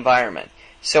save the environment.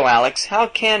 So Alex, how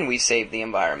can we save the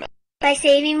environment? By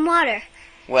saving water.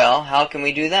 Well, how can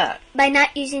we do that? By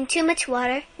not using too much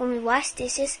water when we wash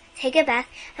dishes, take a bath,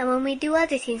 and when we do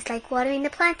other things like watering the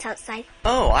plants outside.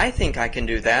 Oh, I think I can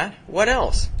do that. What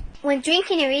else? When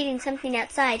drinking or eating something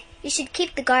outside, you should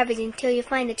keep the garbage until you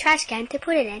find the trash can to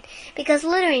put it in, because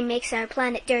littering makes our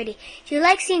planet dirty. Do you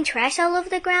like seeing trash all over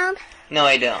the ground? No,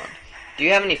 I don't. Do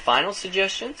you have any final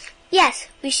suggestions? Yes,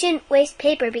 we shouldn't waste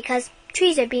paper because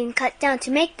trees are being cut down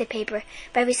to make the paper.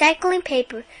 By recycling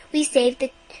paper, we save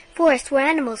the forest where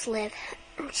animals live.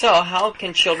 So, how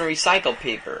can children recycle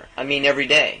paper? I mean, every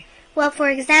day. Well, for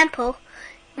example,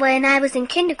 when I was in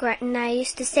kindergarten, I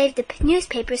used to save the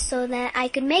newspapers so that I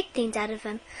could make things out of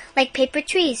them, like paper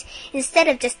trees, instead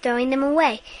of just throwing them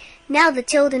away. Now the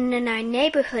children in our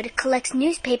neighborhood collect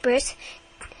newspapers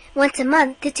once a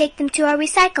month to take them to our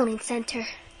recycling center.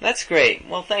 That's great.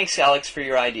 Well, thanks, Alex, for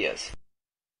your ideas.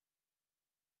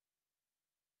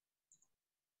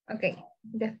 Okay,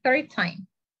 the third time.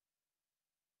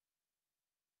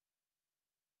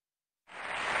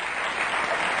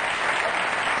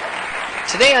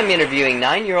 Today I'm interviewing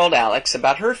 9-year-old Alex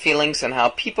about her feelings on how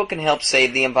people can help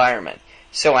save the environment.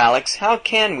 So Alex, how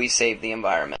can we save the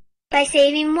environment? By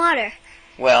saving water.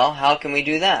 Well, how can we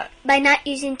do that? By not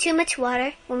using too much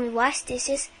water when we wash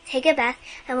dishes, take a bath,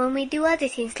 and when we do other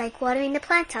things like watering the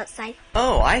plants outside.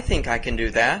 Oh, I think I can do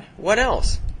that. What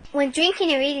else? When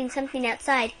drinking or eating something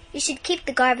outside, you should keep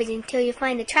the garbage until you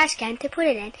find the trash can to put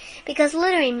it in, because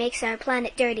littering makes our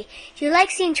planet dirty. Do you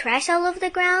like seeing trash all over the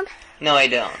ground? No, I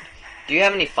don't. Do you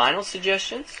have any final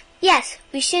suggestions? Yes,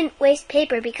 we shouldn't waste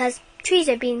paper because trees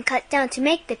are being cut down to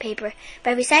make the paper.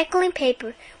 By recycling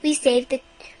paper, we save the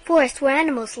forest where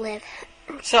animals live.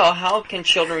 So, how can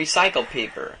children recycle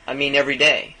paper? I mean, every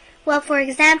day. Well, for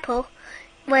example,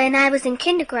 When I was in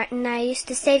kindergarten, I used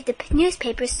to save the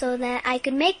newspapers so that I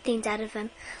could make things out of them,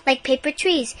 like paper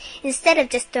trees, instead of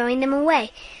just throwing them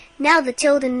away. Now the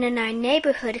children in our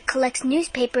neighborhood collect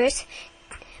newspapers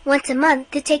once a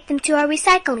month to take them to our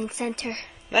recycling center.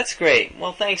 That's great.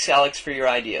 Well, thanks, Alex, for your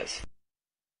ideas.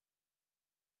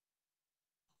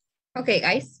 Okay,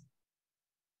 guys.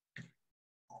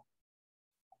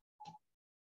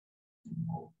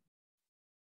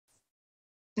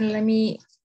 Let me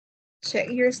check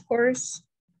your scores.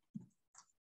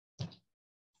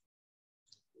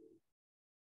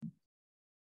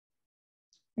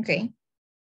 Okay.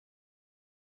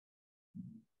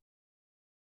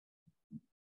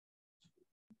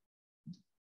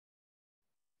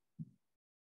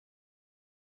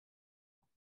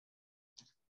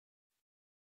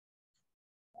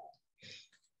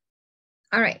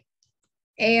 All right.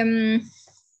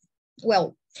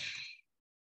 Well,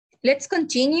 let's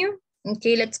continue.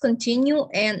 Okay, let's continue.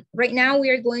 And right now we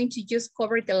are going to just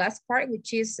cover the last part,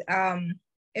 which is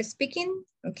speaking.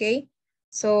 Okay,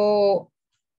 so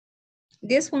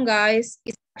this one, guys,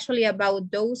 is actually about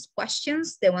those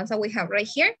questions, the ones that we have right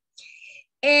here.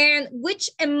 And which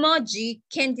emoji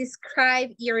can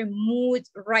describe your mood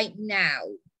right now?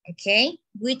 Okay,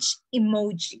 which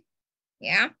emoji?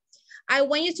 Yeah, I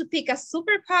want you to pick a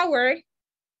superpower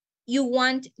you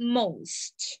want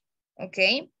most.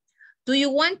 Okay, do you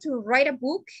want to write a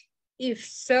book? If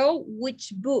so,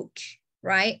 which book,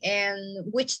 right? And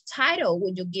which title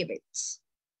would you give it?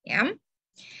 Yeah.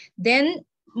 Then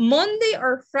Monday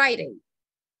or Friday,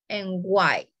 and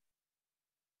why?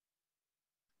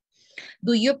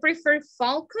 Do you prefer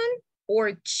falcon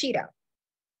or cheetah?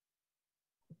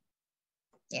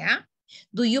 Yeah.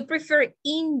 Do you prefer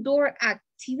indoor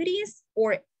activities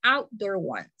or outdoor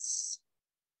ones?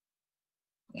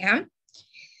 Yeah.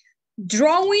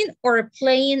 Drawing or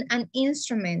playing an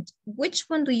instrument, which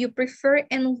one do you prefer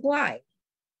and why?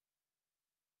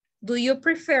 Do you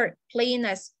prefer playing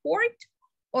a sport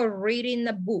or reading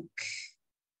a book?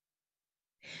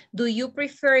 Do you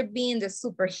prefer being the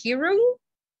superhero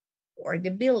or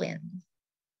the villain?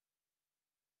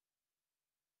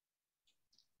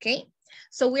 Okay,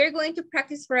 so we're going to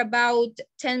practice for about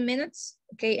 10 minutes,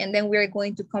 okay, and then we're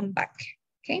going to come back,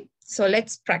 okay? So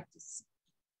let's practice.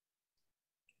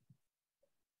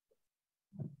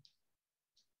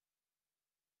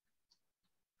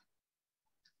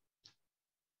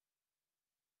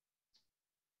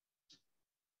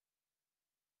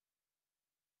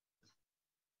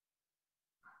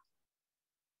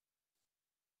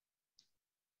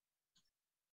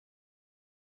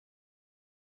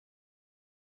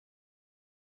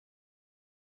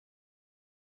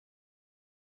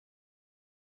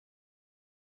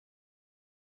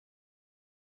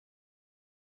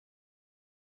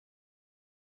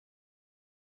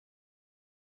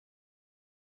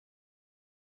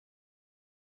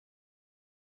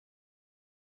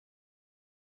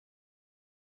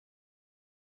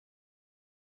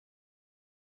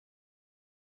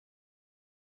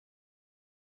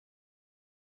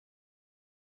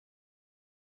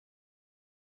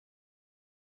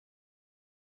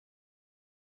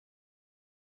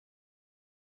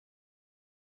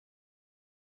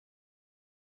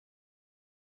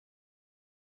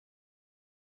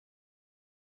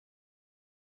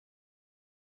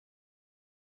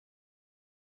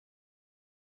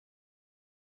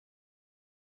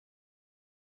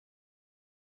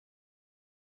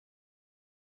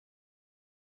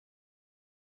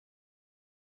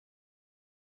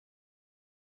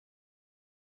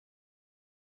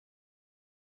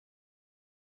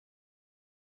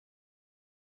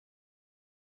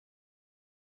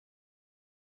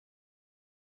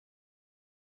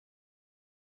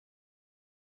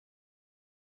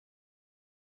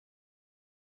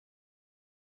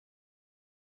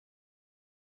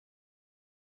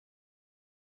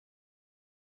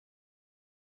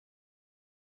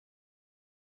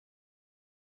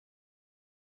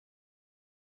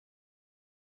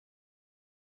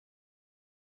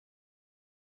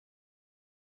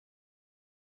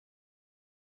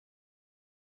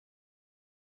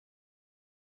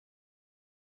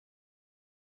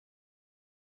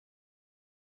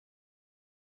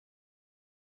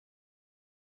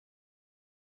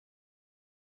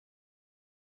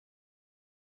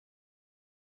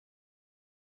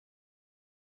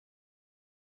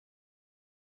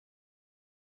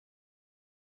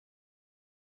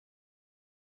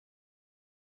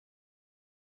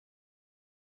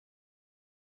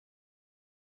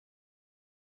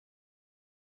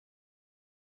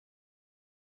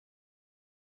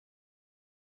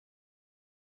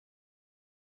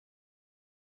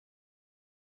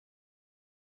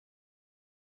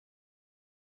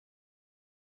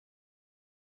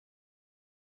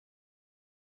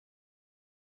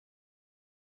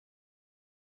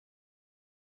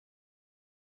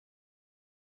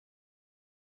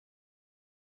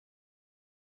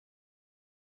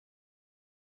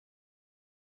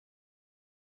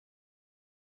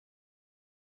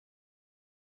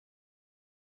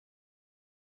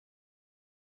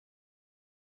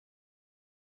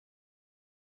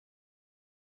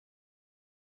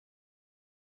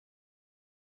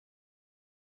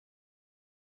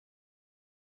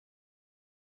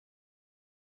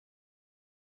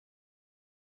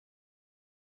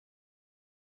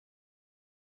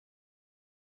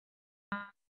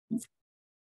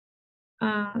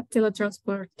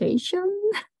 teletransportation.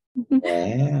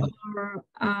 Yeah.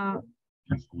 Or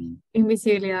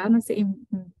invisibilidad, no sé,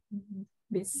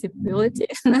 invisibility,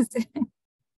 no sé.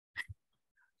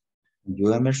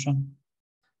 You, Emerson?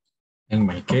 In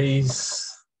my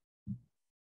case,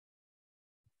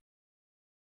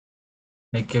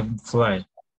 I can fly.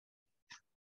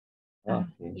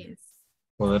 Okay. Yes.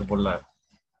 Poder volar.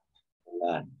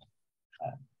 Volar.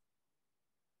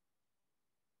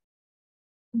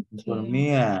 Okay. For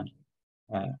me,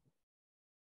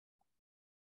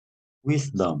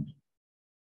 wisdom.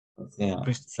 O sea,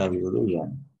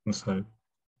 sabiduría.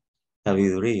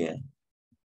 Sabiduría.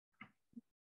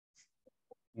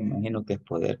 Me imagino que es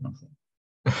poder, no sé.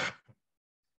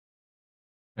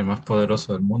 El más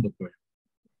poderoso del mundo, pues.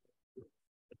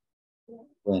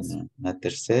 Bueno, la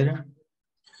tercera.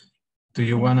 Do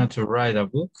you want to write a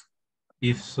book?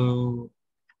 If so,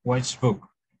 which book?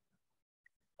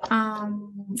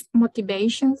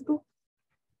 Motivations book.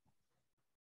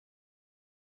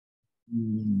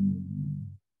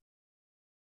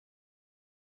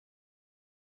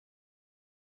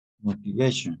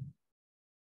 Motivation.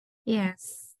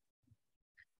 Yes.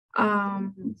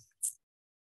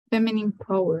 Feminine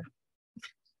power.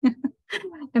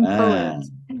 Empowered.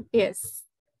 Yes.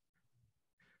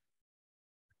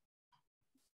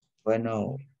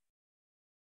 Bueno,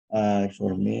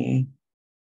 for me,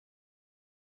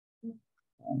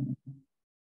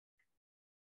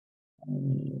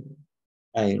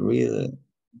 I read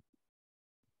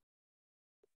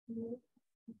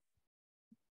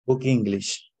book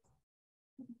English.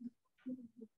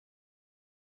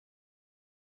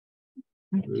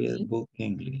 Read book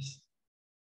English.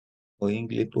 Or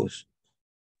English books.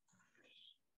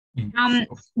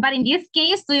 But in this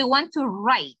case, do you want to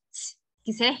write?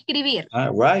 Quisiera escribir.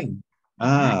 Right.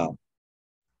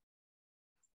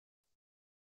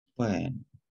 Bueno.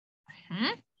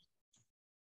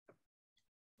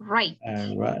 Right.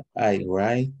 I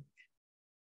write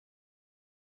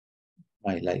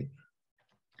my life.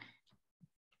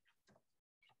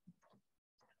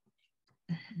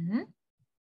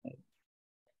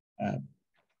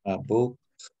 A book.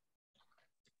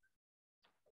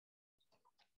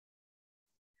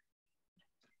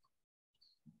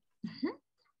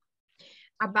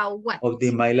 About what? Of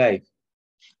my life.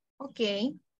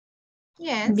 Okay.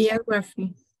 Yes.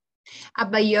 Biography. A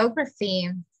biography.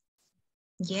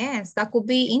 Yes, that could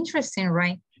be interesting,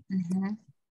 right?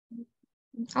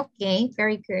 Okay,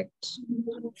 very good.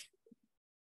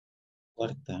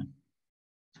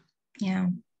 Yeah.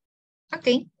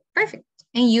 Okay, perfect.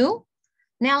 And you,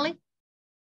 Nelly?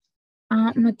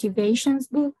 Motivations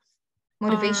book.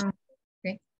 Motivation.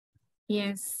 Okay.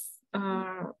 Yes.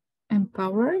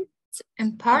 Empowered.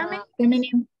 Empowerment?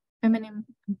 Feminine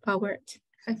empowered.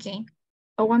 Okay.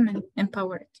 A woman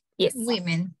empowered. Yes.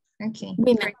 Women. Okay.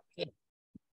 Women.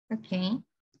 Okay.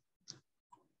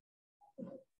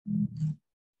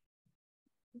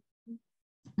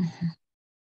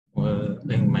 Well,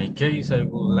 in my case, I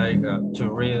would like to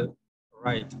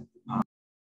write.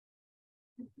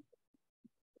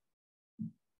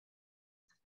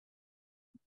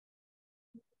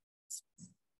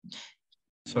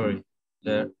 Sorry,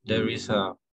 there is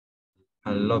a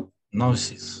lot of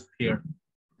noises here.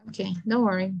 Okay, don't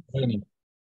worry.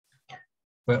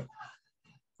 Well,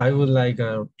 I would like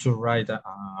to write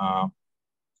a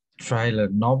thriller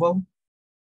novel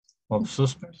of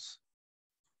suspense.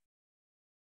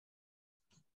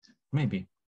 Maybe.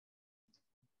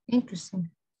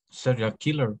 Interesting. Serial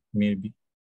killer, maybe.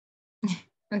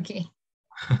 Okay.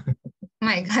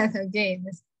 My God, okay.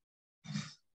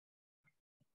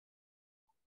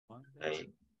 Monday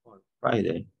or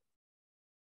Friday.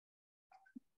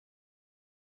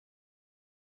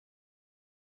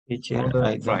 Teacher,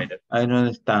 I don't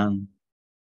understand.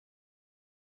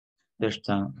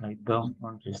 I don't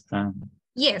understand.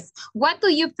 Yes. What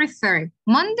do you prefer,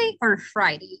 Monday or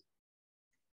Friday?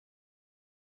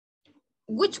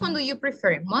 Which one do you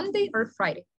prefer, Monday or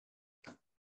Friday?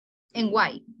 And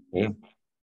why? Okay.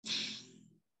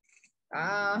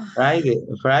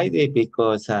 Friday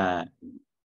because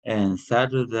and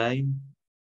Saturday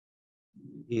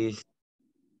is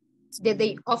the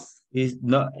day off. It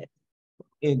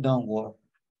don't work.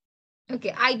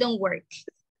 Okay, I don't work.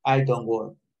 I don't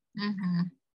work.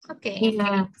 Okay.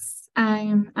 Yes,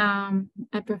 I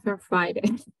prefer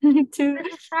Friday too.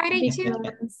 Friday too?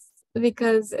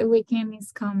 Because weekend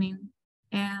is coming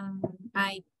and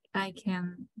I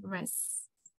can rest.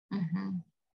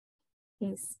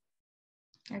 Yes.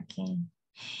 Okay.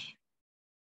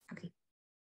 Okay.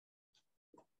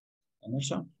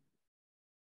 Emerson?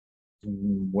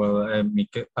 Well, in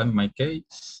my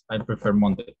case, I prefer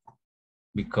Monday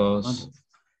because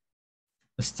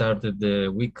I started the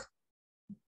week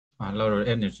a lot of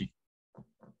energy.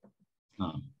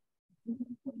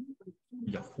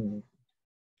 Yahoo.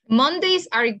 Mondays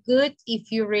are good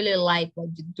if you really like what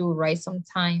you do, right?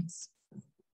 Sometimes.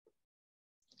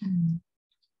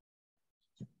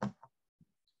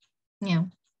 Yeah.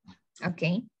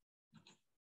 Okay.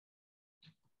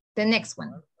 The next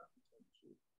one.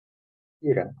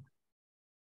 Shira.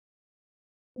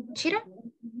 Shira?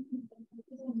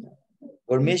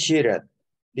 For me, Shira,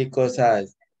 because I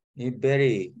is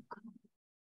very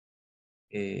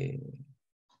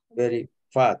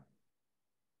fat.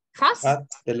 Fast? Fat,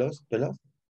 veloz.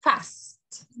 Fast.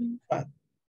 Fat.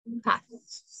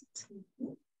 Fast.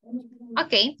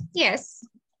 Okay, yes.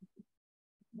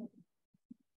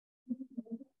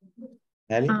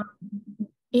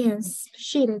 Yes,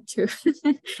 she did too.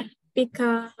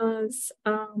 Because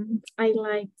I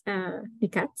like the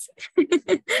cats.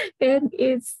 And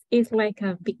it's like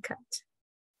a big cat.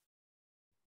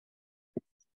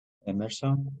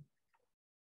 Emerson.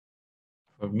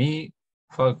 For me,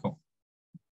 Falcon.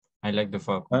 I like the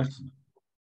Falcon.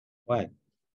 Why?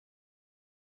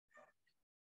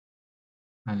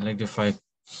 I like the Falcon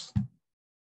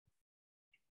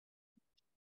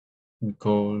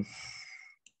because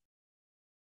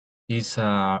it's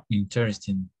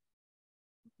interesting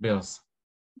bills.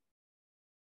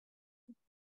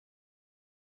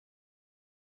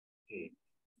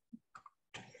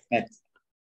 Next.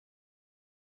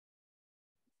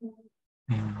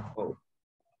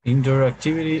 Indoor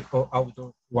activity or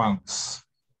outdoor ones?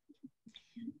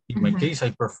 In my case,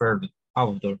 I prefer the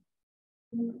outdoor.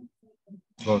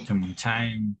 Go to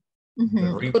mountain,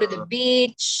 Go to the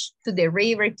beach, to the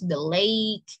river, to the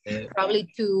lake,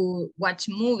 probably to watch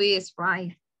movies,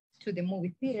 right? To the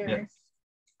movie theater,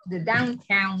 the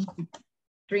downtown, to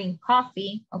drink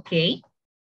coffee. Okay.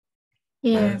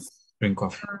 Yes. Drink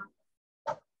coffee.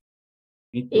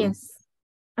 Yes.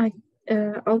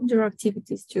 Outdoor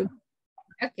activities too.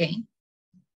 Okay.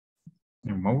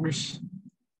 Maurice.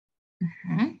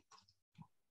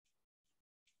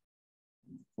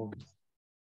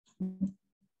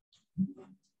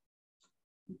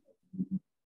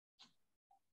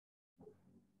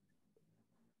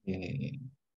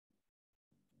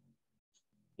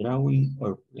 Drawing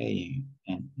or playing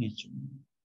an instrument?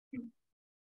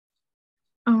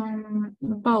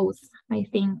 Both, I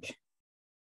think.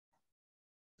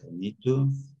 Me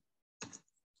too.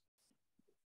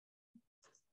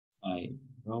 I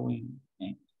drawing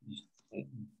and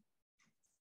instrument.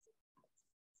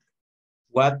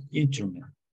 What instrument?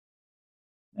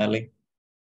 Ellie?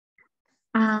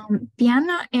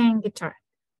 Piano and guitar.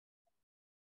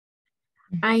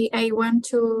 I want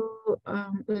to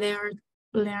learn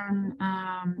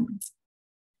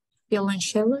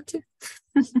violoncello too.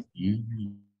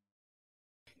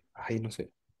 Ay, no sé.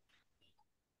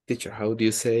 Teacher, how do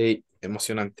you say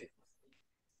emocionante?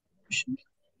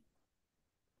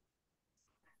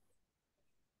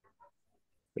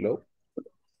 Hello?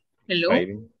 Hello?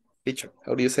 Writing. Teacher,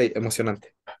 how do you say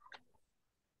emocionante?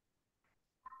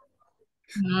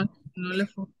 No, no le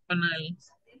fue a nadie.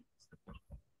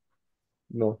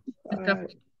 No. Está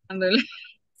dándole.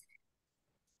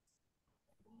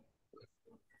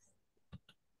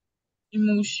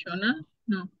 Emotional?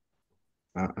 No.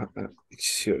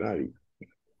 Dictionary.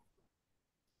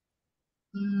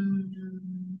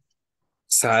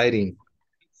 Exciting.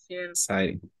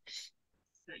 Exciting.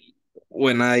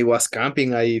 When I was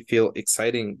camping, I feel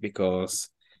exciting because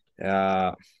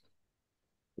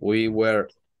we were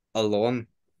alone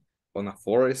on a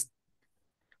forest,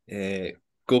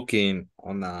 cooking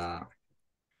on the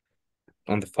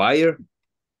fire,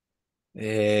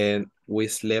 and we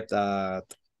slept at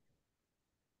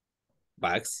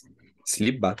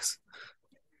sleep bags,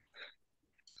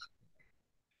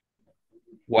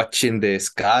 watching the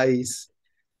skies,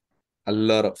 a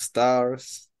lot of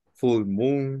stars, full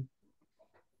moon.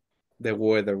 The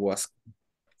weather was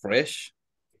fresh,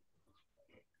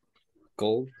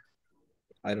 cold.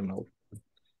 I don't know.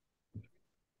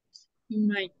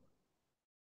 Mike.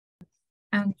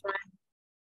 And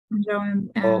drawing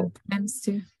plans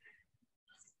too.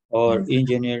 Or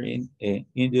engineering,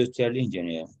 industrial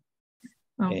engineer.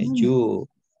 You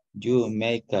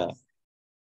make a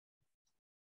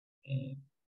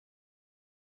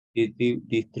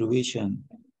distribution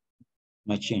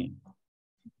machine.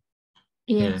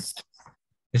 Yes.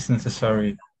 It's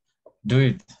necessary. Do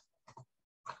it.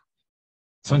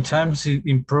 Sometimes it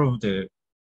improve the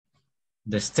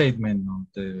statement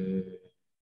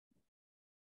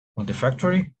of the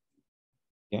factory.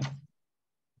 Yeah.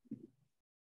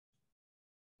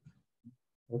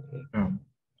 Okay.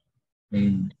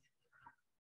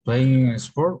 Playing a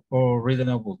sport or reading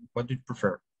a book? What do you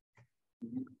prefer?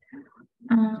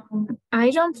 I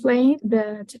don't play,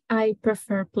 but I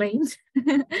prefer playing.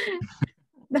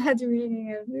 Not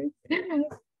reading a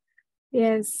book.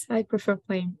 Yes, I prefer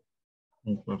playing.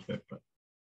 Perfect.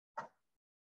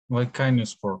 What kind of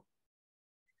sport?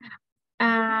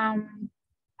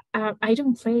 I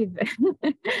don't play, but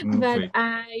Okay.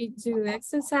 I do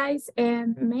exercise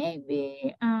and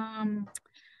maybe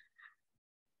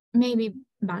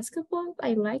basketball.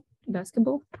 I like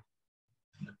basketball.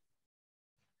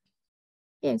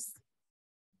 Yes.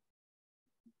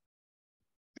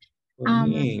 For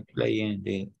me, playing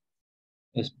the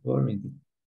sport in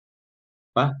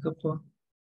basketball,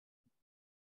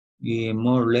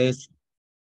 more or less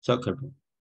soccer.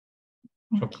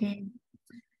 Okay.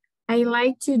 I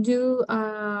like to do,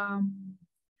 no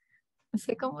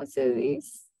sé cómo se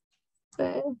dice,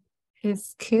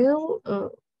 skill,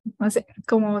 no sé,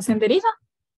 como senderismo.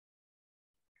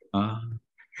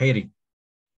 Hating.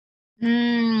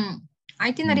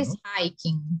 I think that is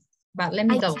hiking, but let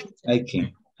me double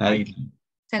check. Hiking.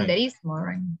 Senderismo,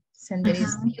 right?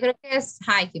 Senderismo. Yo creo que es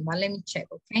hiking, but let me check,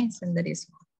 okay?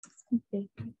 Senderismo. Okay.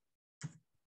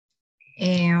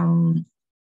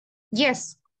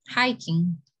 Yes,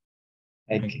 hiking.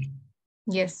 Hiking.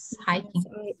 Yes, hiking.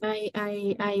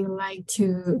 I like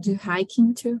to do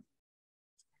hiking too.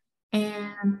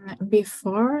 And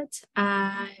before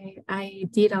I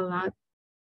did a lot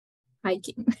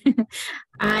hiking.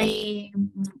 I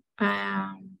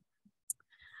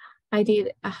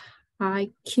did a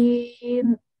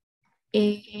hiking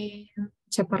in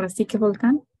Chaparrastique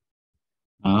Volcan.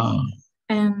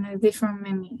 And different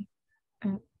many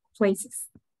places.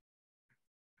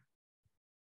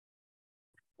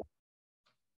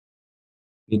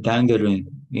 It anger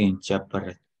in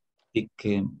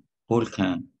Chaparrastique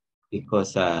Volcan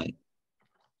because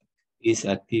its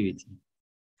activity.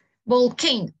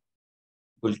 Volcano.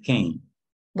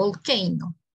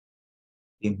 Volcano.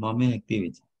 Es moment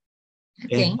activity.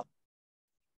 Okay.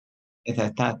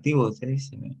 Está activo, se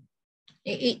dice.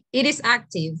 It is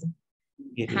active.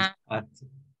 It is active.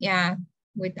 Yeah,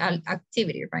 with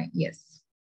activity, right? Yes.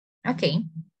 Okay.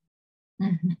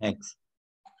 Next.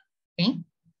 Okay.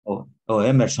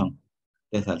 Emerson.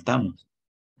 Te saltamos.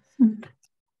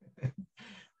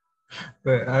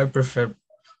 But I prefer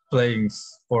playing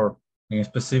sport, in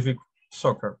specific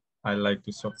soccer. I like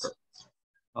to soccer.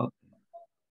 Okay.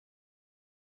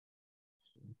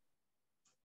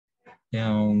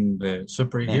 And the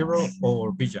superhero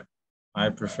or villain? I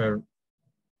prefer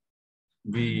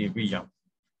the villain.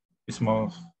 It's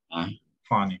more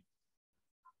funny.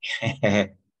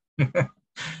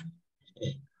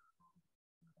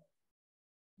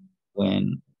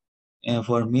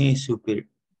 For me,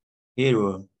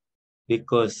 superhero,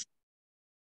 because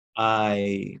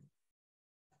I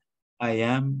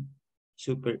am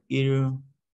superhero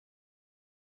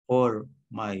for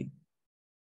my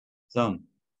son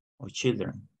or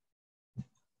children.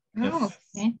 Oh,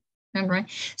 okay. All right.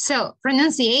 So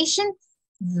pronunciation,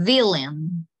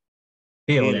 villain.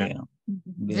 Villain.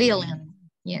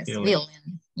 Yes,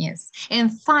 villain. Yes.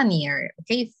 And funnier.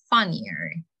 Okay,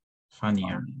 funnier.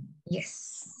 Funnier.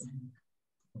 Yes.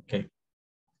 Okay.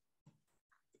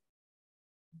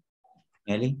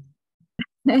 Ellie?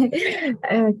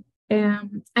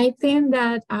 I think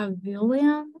that a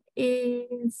villain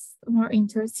is more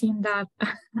interesting than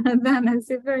a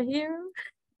superhero.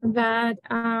 But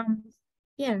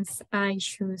yes, I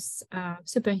choose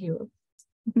superhero.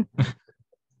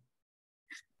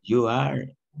 You are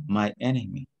my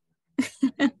enemy.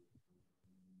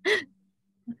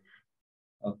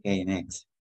 Okay, next.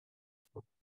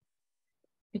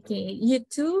 Okay,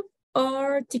 YouTube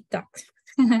or TikTok?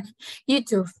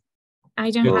 YouTube.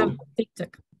 I don't have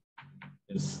TikTok.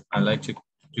 Yes, I like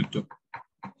YouTube.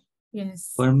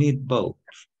 Yes. For me, both.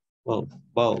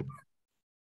 Both.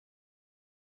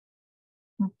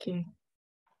 Okay.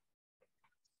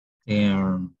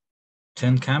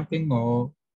 Tent camping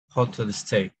or hotel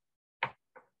stay?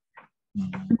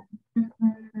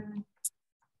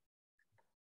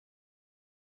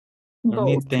 For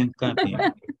me, tent camping.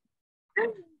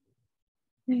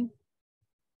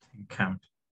 Camp.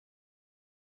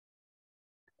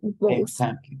 Tent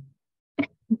camping.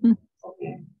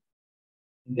 Okay.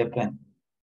 Depends.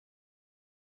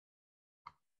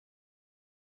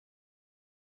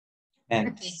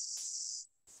 Okay.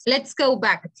 Let's go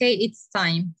back. Okay, it's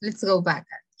time. Let's go back.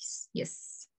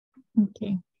 Yes.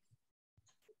 Okay.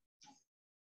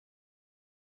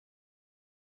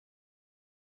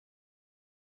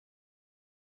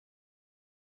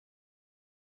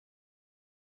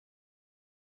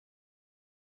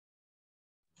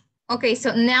 Okay,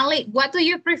 so Nelly, what do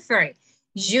you prefer?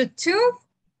 YouTube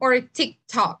or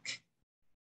TikTok?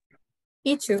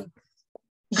 YouTube.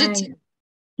 YouTube.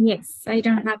 Yes, I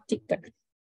don't have TikTok.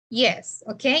 Yes,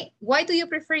 okay. Why do you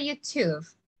prefer YouTube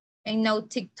and no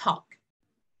TikTok?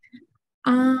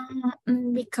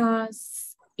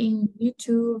 Because in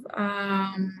YouTube,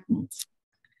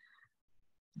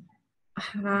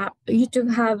 YouTube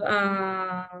have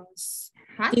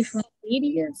different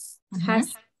videos, has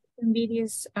different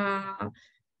videos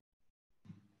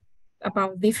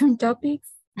about different topics.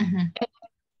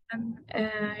 And,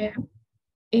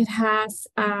 it has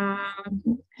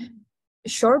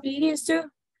short videos too.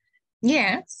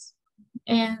 Yes.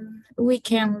 And we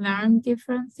can learn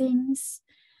different things.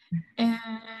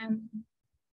 And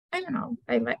I don't know,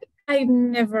 I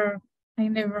never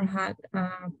had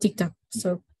TikTok,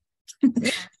 so.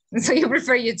 So you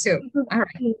prefer YouTube. All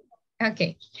right.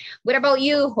 Okay. What about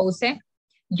you, Jose?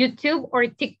 YouTube or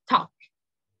TikTok?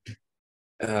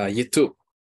 YouTube,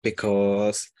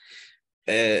 because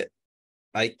I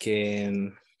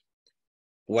can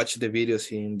watch the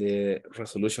videos in the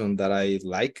resolution that I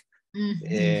like,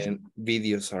 and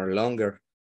videos are longer.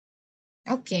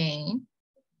 Okay.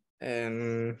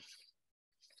 And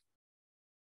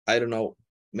I don't know,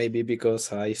 maybe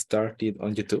because I started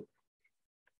on YouTube.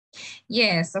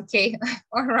 Yes, okay.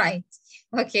 All right.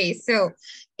 Okay, so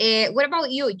what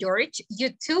about you, George?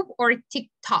 YouTube or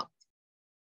TikTok?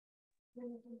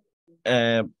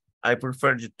 I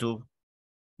prefer YouTube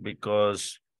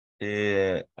because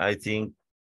I think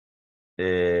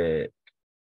that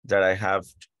I have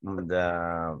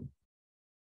the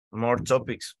more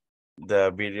topics.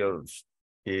 The videos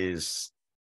is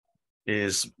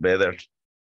better.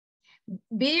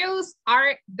 Videos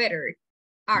are better.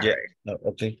 Yeah,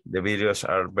 okay. The videos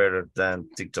are better than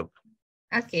TikTok.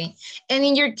 Okay. And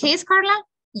in your case, Carla,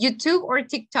 YouTube or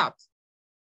TikTok?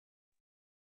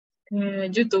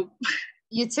 YouTube.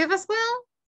 YouTube as well?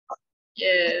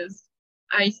 Yes,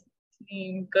 I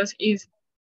think because it's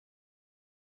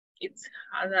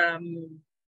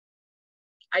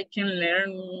I can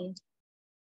learn.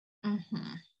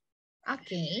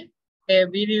 Okay.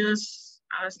 Videos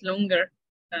are longer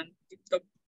than TikTok.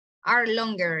 Are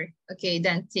longer, okay,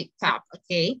 than TikTok,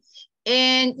 okay.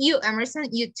 And you, Emerson,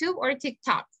 YouTube or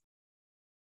TikTok?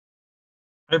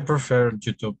 I prefer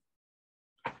YouTube.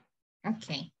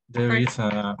 Okay. There is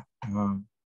a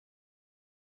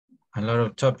lot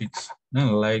of topics.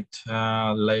 No, like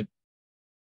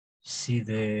see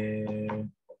the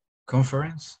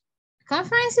conference.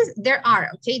 Conferences, there are,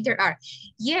 okay, there are.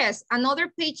 Yes,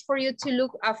 another page for you to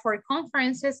look for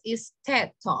conferences is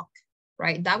TED Talk,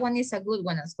 right? That one is a good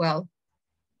one as well.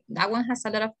 That one has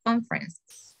a lot of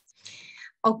conferences.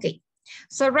 Okay,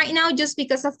 so right now, just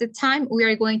because of the time, we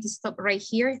are going to stop right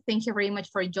here. Thank you very much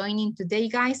for joining today,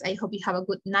 guys. I hope you have a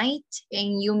good night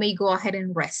and you may go ahead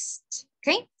and rest,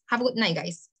 okay? Have a good night,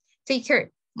 guys. Take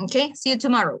care, okay? See you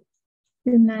tomorrow.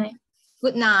 Good night.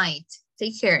 Good night.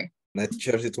 Take care. Night,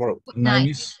 teacher. See you tomorrow. Good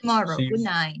night. Tomorrow. Good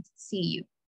night. See you.